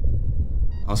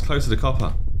 I was close to the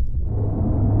copper.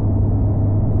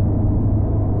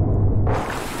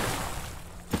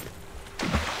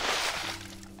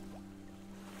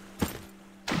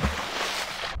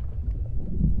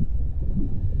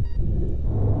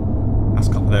 That's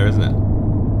copper there, isn't it?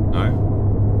 No?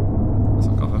 That's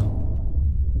not copper.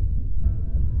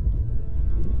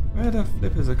 Where the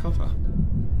flip is the copper?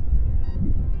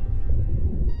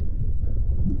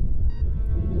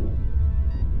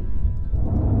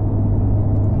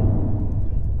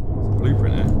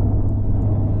 Blueprint here.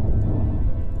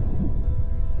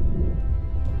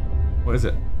 What is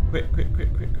it? Quick.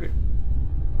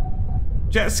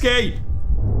 Jet ski!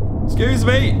 Excuse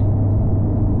me!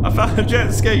 I found a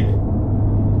jet ski!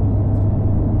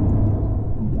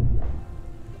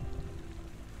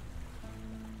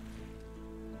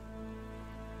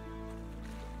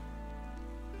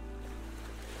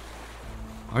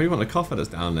 I really want the coffer that's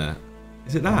down there.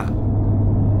 Is it that?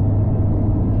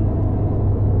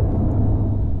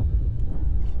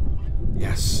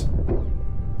 Yes.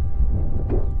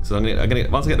 So I'm gonna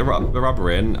once I get the rubber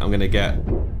in, I'm gonna get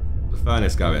the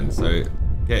furnace going. So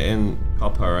getting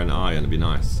copper and iron would be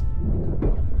nice.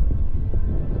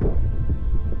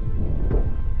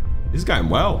 This is going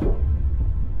well.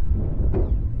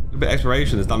 A bit of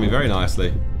exploration has done me very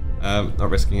nicely. Not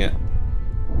risking it.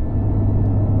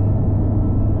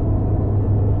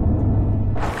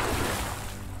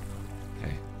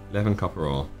 Okay, 11 copper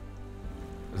ore.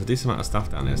 There's a decent amount of stuff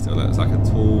down here still. It's like a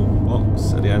tool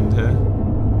box at the end here.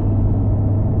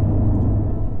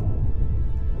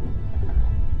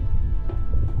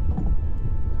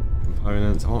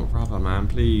 Components. I want rubber, man,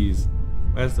 please.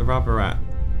 Where's the rubber at?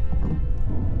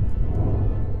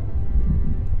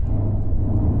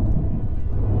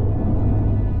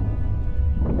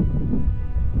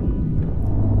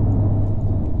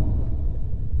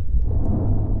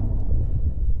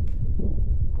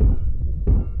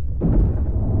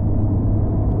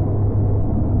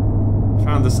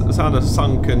 I found a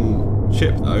sunken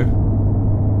ship though.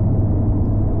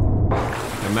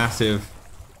 A massive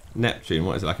Neptune.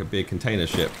 What is it, like a big container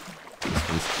ship? This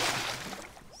one's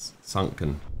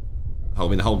sunken. I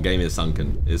mean, the whole game is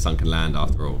sunken. It is Sunkenland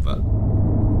after all, but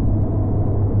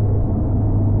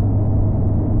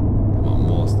come on,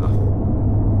 more stuff.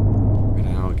 Red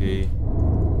algae.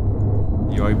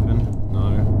 You open?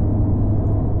 No.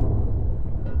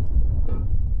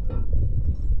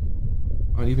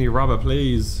 Oh, give me rubber,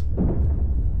 please.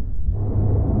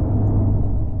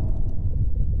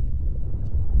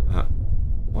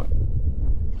 What?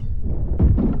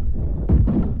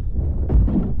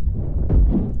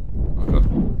 Oh god.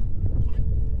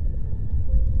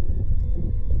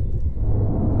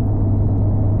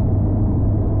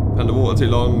 Underwater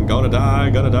too long. Gonna die.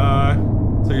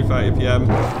 2:30 PM.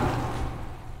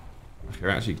 You're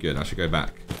actually good. I should go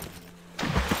back.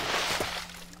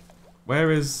 Where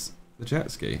is the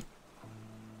jet ski?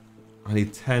 I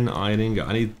need 10 iron ingot.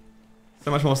 I need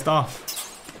so much more stuff.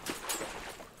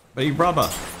 But I need rubber.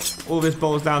 All this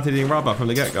boils down to needing rubber from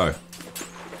the get-go.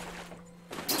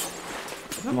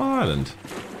 Is that my island?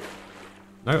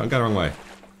 No, I'm going the wrong way.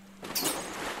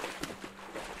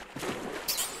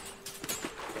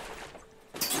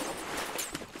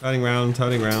 Turning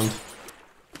round.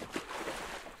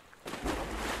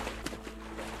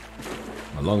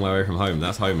 A long way away from home.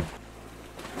 That's home.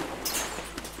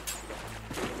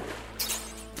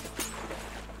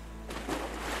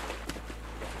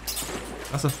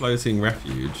 That's a floating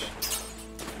refuge.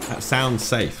 That sounds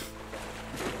safe.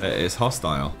 It's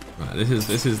hostile. Right,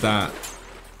 this is that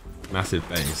massive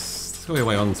base. There's got to be a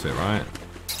way onto it, right?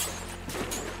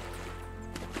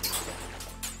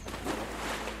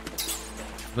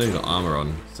 I've only got armor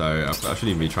on, so I shouldn't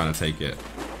even be trying to take it.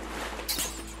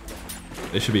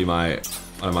 This should be one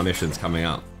of my missions coming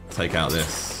up. Take out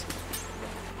this.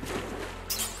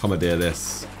 Commandeer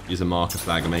this. Use a marker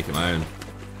flag and make it my own.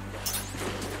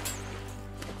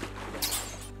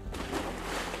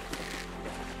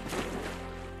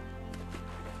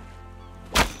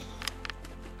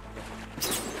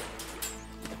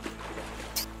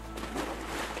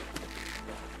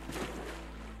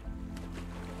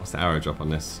 What's the arrow drop on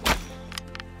this?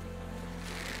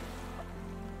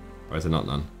 Or is there not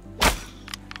none?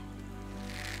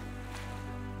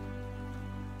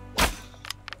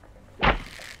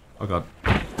 Oh god.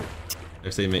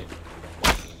 They've seen me.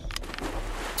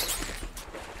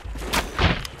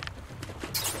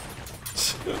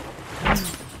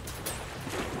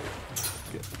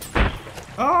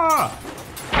 Ah!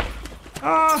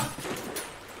 Ah!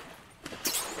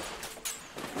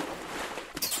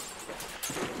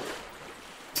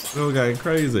 We're all going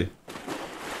crazy.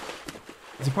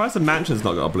 I'm surprised the mansion's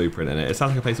not got a blueprint in it. It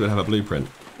sounds like a place that would have a blueprint.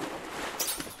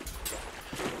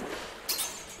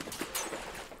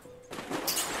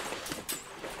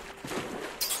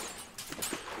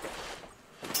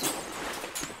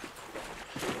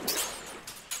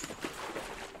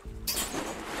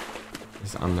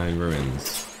 This unknown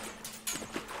ruins.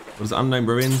 What is unknown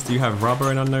ruins? Do you have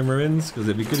rubber in unknown ruins? Because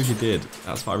it'd be good if you did.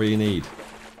 That's what I really need.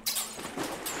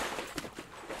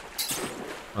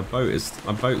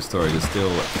 My boat storage is still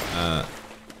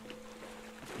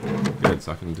good,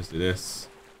 so I can just do this.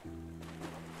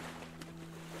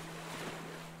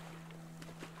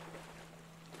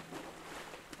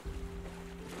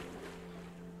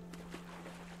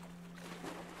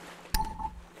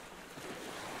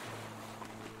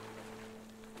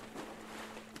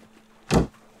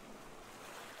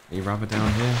 Any rubber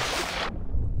down here?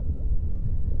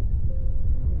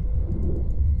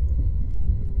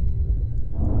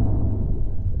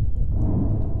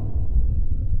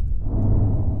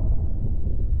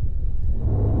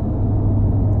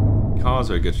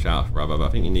 Cars are a good shout for rubber, but I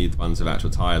think you need ones with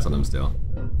actual tyres on them still.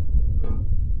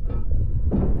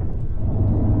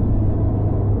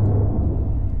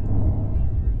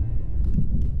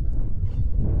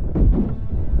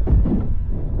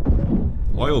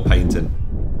 Oil painting.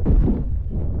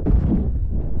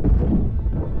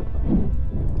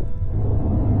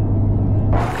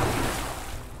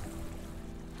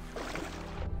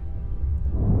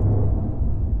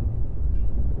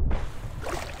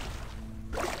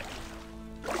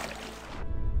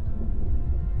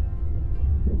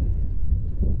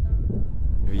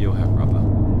 You'll have rubber.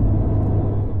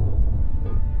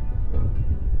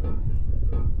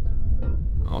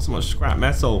 Oh, so much scrap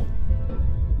metal.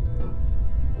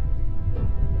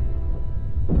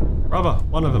 Rubber,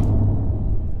 one of them.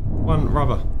 One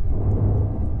rubber.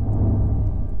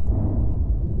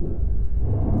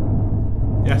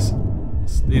 Yes.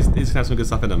 These can have some good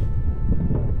stuff in them.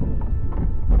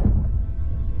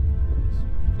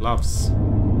 Gloves.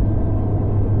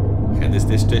 Okay,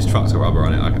 this truck's got rubber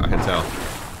on it, I can tell.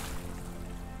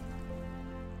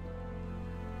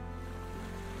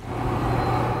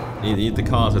 You need the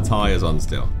cars with tyres on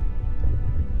still.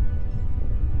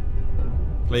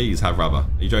 Please have rubber.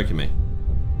 Are you joking me?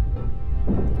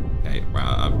 Okay, right,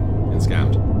 I've been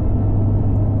scammed.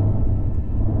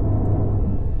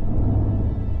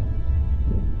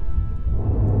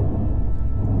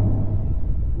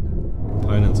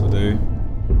 Components will do.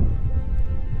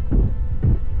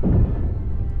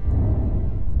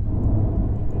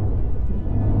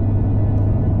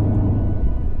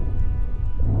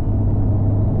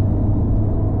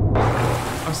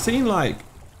 I've seen like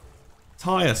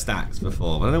tyre stacks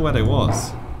before, but I don't know where they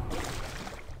was.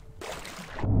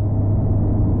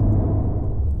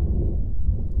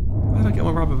 Where did I get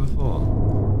my rubber before?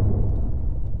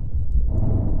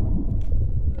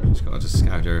 You just gotta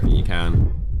scavenge everything you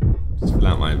can. Just fill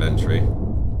out my inventory.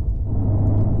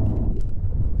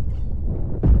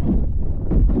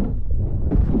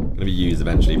 Gonna be used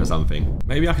eventually for something.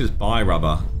 Maybe I could just buy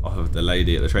rubber off of the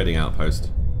lady at the trading outpost.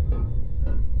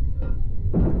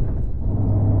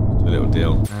 Little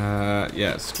deal.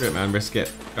 Yeah, screw it, man. Risk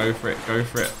it. Go for it. Go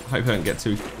for it. Hope I don't get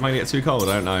too. Might get too cold.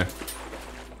 I don't know.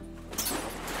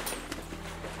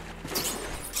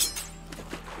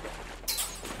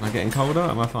 Am I getting colder?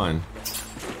 Am I fine?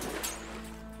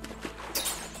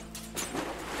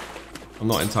 I'm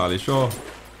not entirely sure.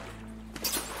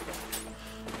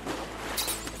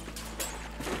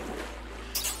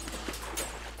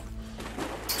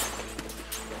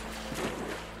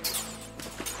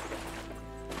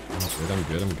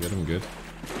 I'm good.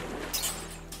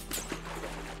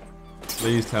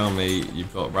 Please tell me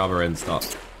you've got rubber in stock.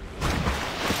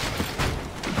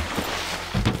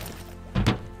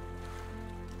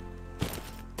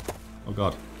 Oh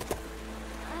god.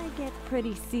 I get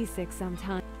pretty seasick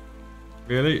sometimes.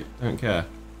 Really? Don't care.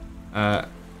 I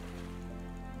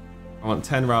want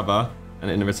 10 rubber,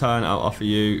 and in return I'll offer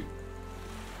you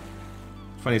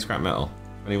 20 scrap metal.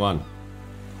 21.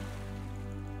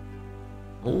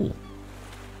 Ooh.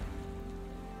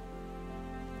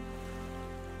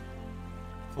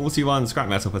 41 scrap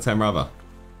metal for 10 rubber.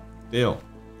 Deal.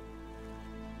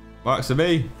 Works for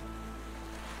me.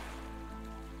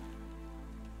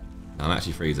 No, I'm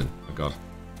actually freezing. Oh god.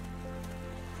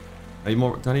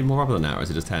 Do I need more rubber than that, or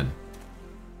is it just 10?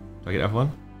 Do I get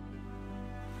everyone?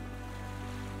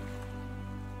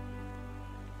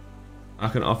 I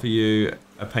can offer you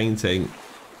a painting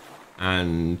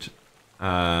and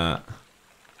a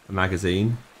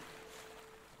magazine.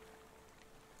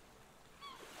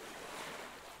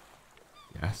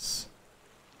 Yes.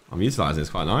 I'm utilising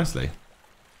this quite nicely.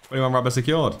 21 rubber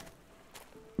secured.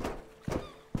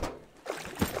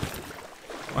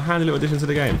 A handy little addition to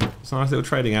the game. It's a nice little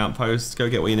trading outpost. Go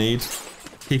get what you need.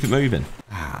 Keep it moving.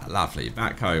 Ah, lovely.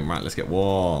 Back home. Right, let's get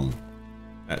warm.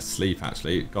 Let's sleep,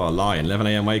 actually. Got a lion. 11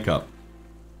 AM wake up.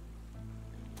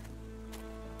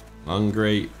 I'm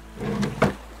hungry.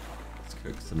 Let's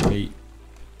cook some meat.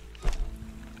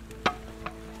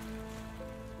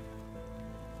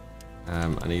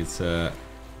 I need to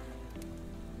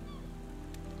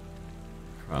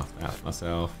craft that for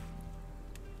myself.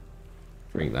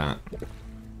 Drink that.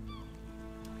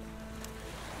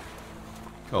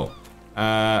 Cool.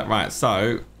 Right,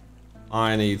 so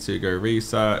I need to go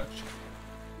research.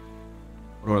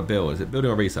 What do I want to build? Is it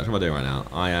building or research? What am I doing right now?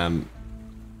 I am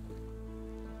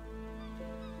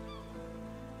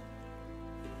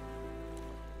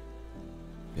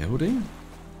building.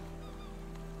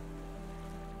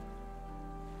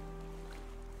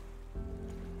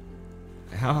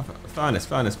 How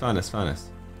furnace. I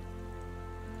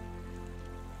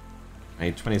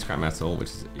need 20 scrap metal, which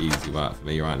is easy work for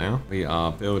me right now. We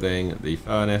are building the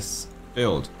furnace.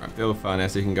 Build. Right, build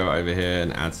furnace. You can go over here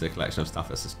and add to the collection of stuff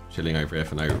that's just chilling over here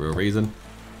for no real reason.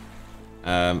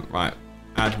 Right.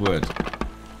 Add wood.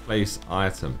 Place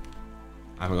item.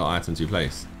 I haven't got item to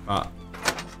place, but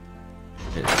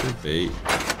it should be.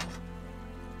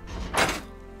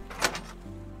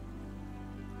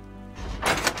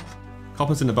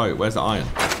 Copper's in the boat. Where's the iron?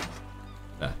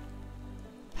 There.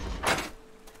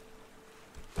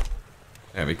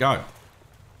 There we go.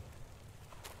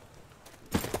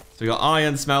 So we got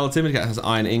iron smelting. We got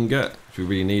iron ingot, which we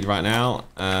really need right now.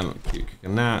 Keep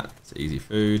cooking that. It's easy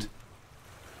food.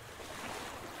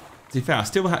 To be fair, I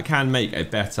still can make a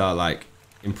better, like,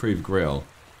 improved grill.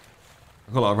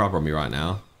 I've got a lot of rubber on me right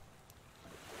now.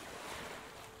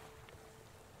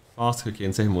 Fast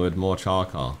cooking, same wood, more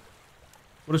charcoal.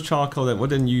 What does charcoal then? What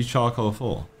didn't you use charcoal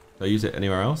for? Do I use it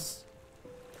anywhere else?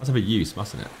 Must have a use,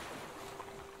 mustn't it?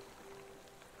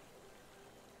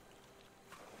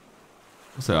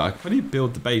 Also, I could probably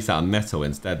build the base out of metal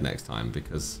instead next time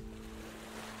because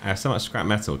I have so much scrap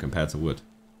metal compared to wood.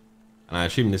 And I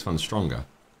assume this one's stronger.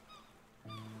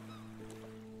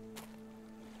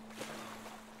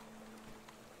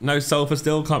 No sulfur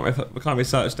still, can't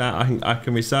research that. I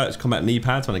can research combat knee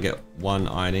pads when I get one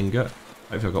iron ingot.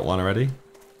 Hopefully I've got one already.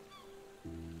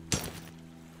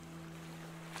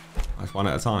 That's one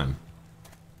at a time.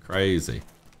 Crazy.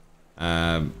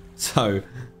 So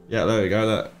yeah, there we go.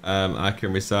 Look, I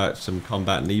can research some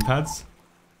combat knee pads.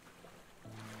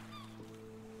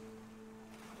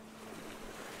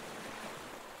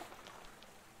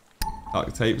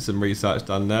 Duct tape, some research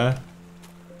done there.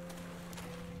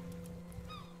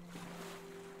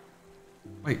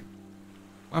 Wait,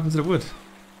 what happened to the wood?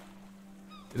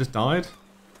 It just died?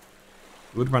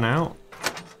 The wood ran out?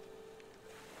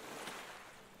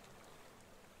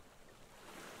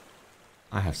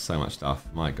 I have so much stuff,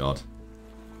 my god.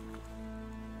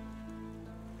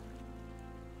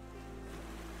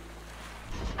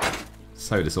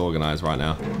 So disorganized right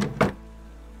now.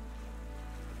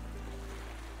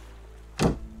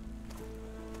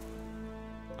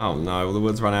 Oh no, the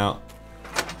wood's run out.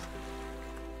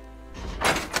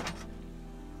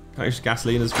 Can't use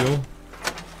gasoline as fuel?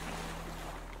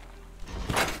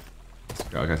 Let's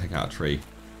go, I'll go take out a tree.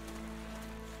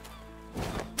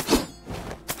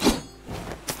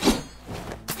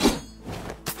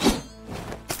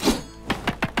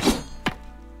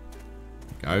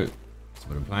 Go. Some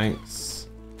wooden planks.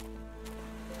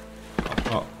 Pop,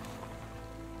 pop.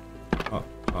 Pop,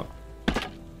 pop.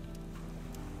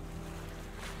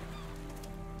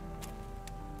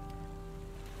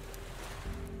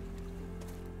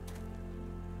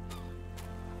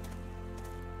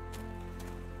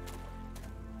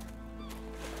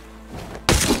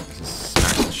 Just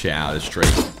smack the shit out of this tree.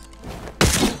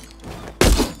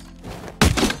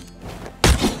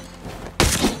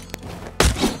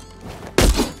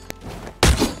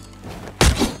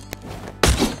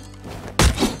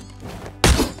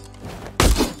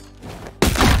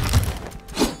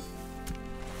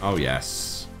 Oh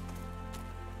yes.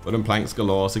 Wooden planks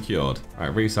galore secured.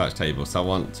 Alright, research table. So I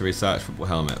want to research football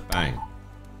helmet. Bang.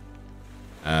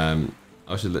 I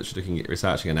was literally looking at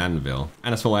researching an anvil.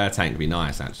 And a small air tank would be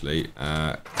nice actually.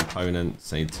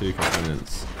 Components. I need 2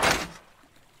 components.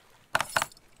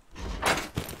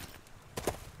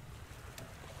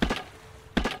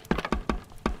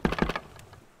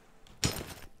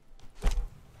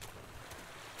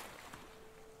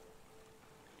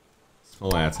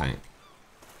 Small air tank.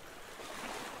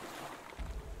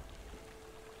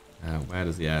 Where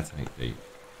does the air tank be?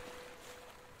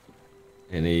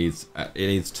 It needs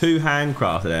 2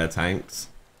 handcrafted air tanks.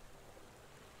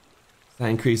 That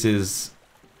increases.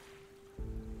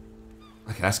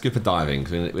 Okay, that's good for diving,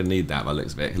 because we need that by the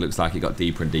looks of it. It looks like it got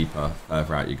deeper and deeper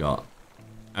further out you got.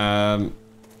 Oh,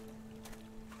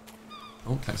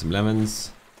 collect some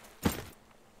lemons.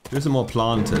 Do some more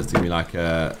planters to give me like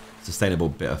a sustainable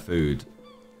bit of food.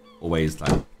 Always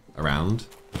like around.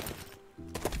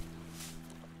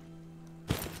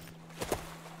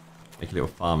 Make a little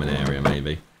farming area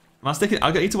maybe. Am I sticking?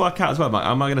 I need to work out as well.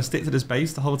 Am I going to stick to this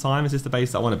base the whole time? Is this the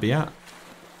base that I want to be at?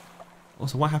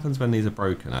 Also, what happens when these are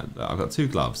broken? I've got 2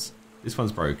 gloves. This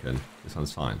one's broken. This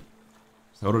one's fine.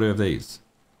 So what do I do with these?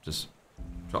 Just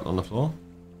drop them on the floor?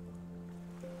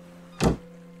 I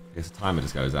guess the timer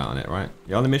just goes out on it, right?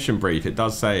 Yeah, on the mission brief, it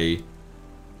does say...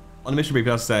 On the mission brief, it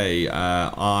does say,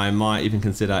 I might even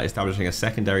consider establishing a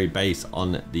secondary base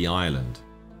on the island.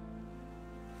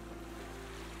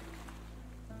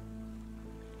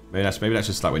 Maybe that's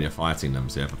just like when you're fighting them,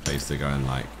 so you have a place to go and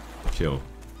like chill.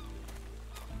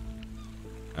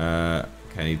 Okay,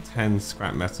 I need 10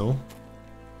 scrap metal.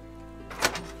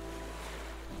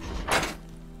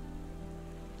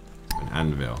 An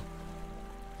anvil.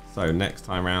 So next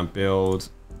time around, build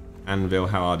anvil.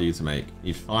 How hard are you to make?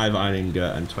 Need 5 iron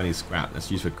ingot and 20 scrap.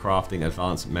 That's used for crafting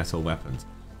advanced metal weapons.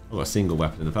 I've got a single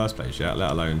weapon in the first place yet,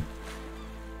 let alone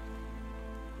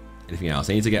anything else.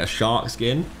 I need to get a shark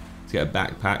skin to get a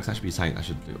backpack. So that should be something I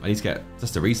should do. I need to get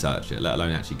just to research it, let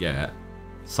alone actually get it.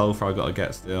 Sulfur I've got to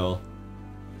get still.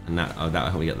 And that'll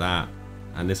help me get that.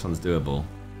 And this one's doable.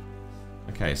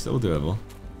 Okay, still doable.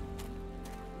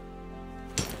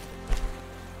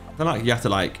 I feel like you have to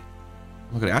like...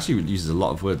 Oh my god, it actually uses a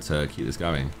lot of wood to keep this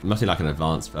going. It must be like an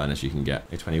advanced furnace you can get.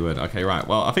 20 wood. Okay, right.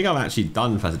 Well, I think I'm actually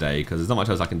done for today because there's not much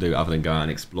else I can do other than go out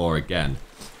and explore again.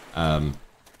 Oh,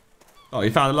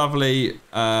 we found a lovely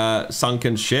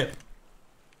sunken ship.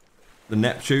 The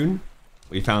Neptune.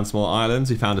 We found some more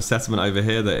islands. We found a settlement over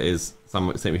here that is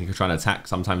something we can try and attack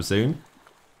sometime soon.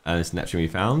 And it's Neptune we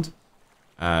found.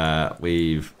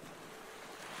 We've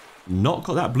not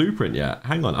got that blueprint yet.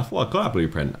 Hang on, I thought I got that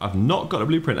blueprint. I've not got a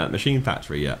blueprint at the machine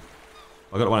factory yet.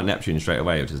 I got one at Neptune straight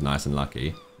away, which is nice and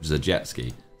lucky, which is a jet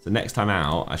ski. So next time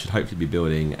out, I should hopefully be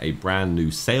building a brand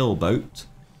new sailboat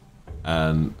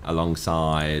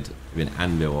alongside maybe an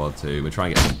anvil or 2. We're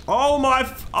trying to get... Oh my...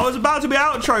 I was about to be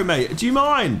outro, mate. Do you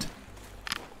mind?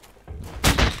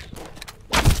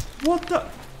 What the...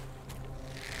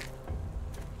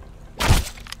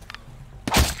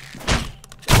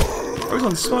 Where's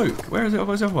on smoke? Where is it?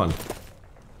 Where's the other one?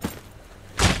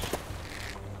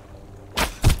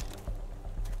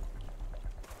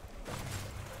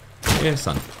 Here,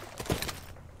 son.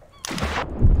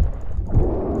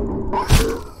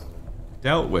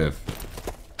 Dealt with.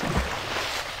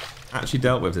 Actually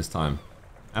dealt with this time.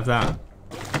 Have that.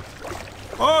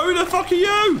 Oh, who the fuck are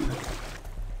you?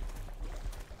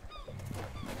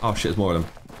 Oh shit, there's more of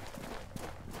them.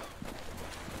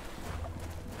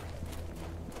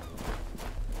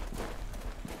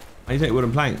 I need to take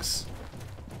wooden planks.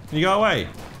 Can you go away?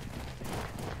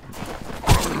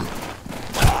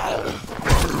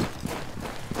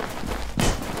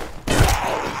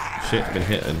 Shit, I've been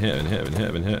hit and hit and hit and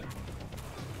hit and hit.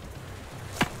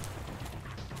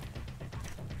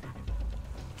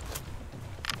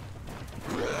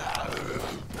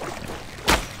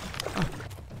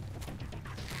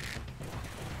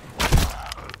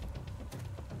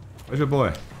 Where's your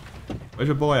boy? Where's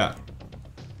your boy at?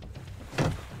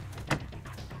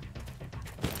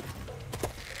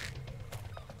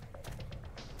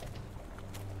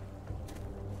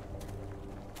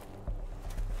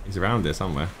 He's around there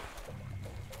somewhere.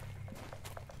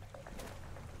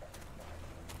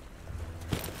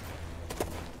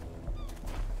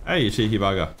 Hey, you cheeky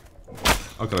bugger.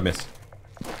 Oh god, I missed.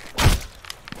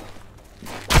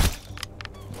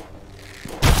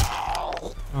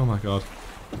 Oh my god.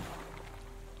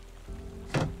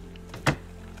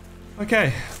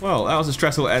 Okay, well, that was a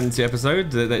stressful end to the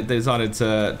episode. They decided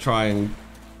to try and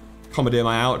commandeer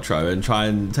my outro and try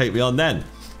and take me on then.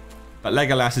 But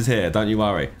Legolas is here, don't you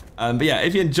worry. But yeah,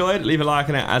 if you enjoyed, leave a like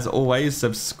on it. As always,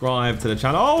 subscribe to the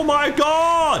channel. Oh my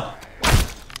god!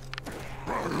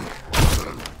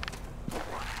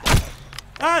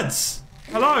 Ads!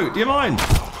 Hello, do you mind?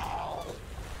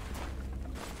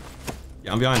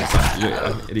 Yeah, I'm behind this. You're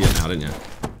an idiot now, didn't you?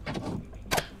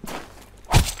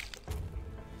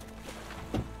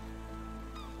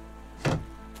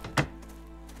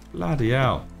 Bloody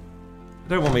hell.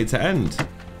 They don't want me to end.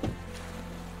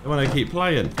 They want to keep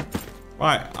playing.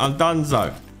 Right, I'm done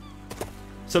so.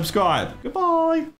 Subscribe. Goodbye.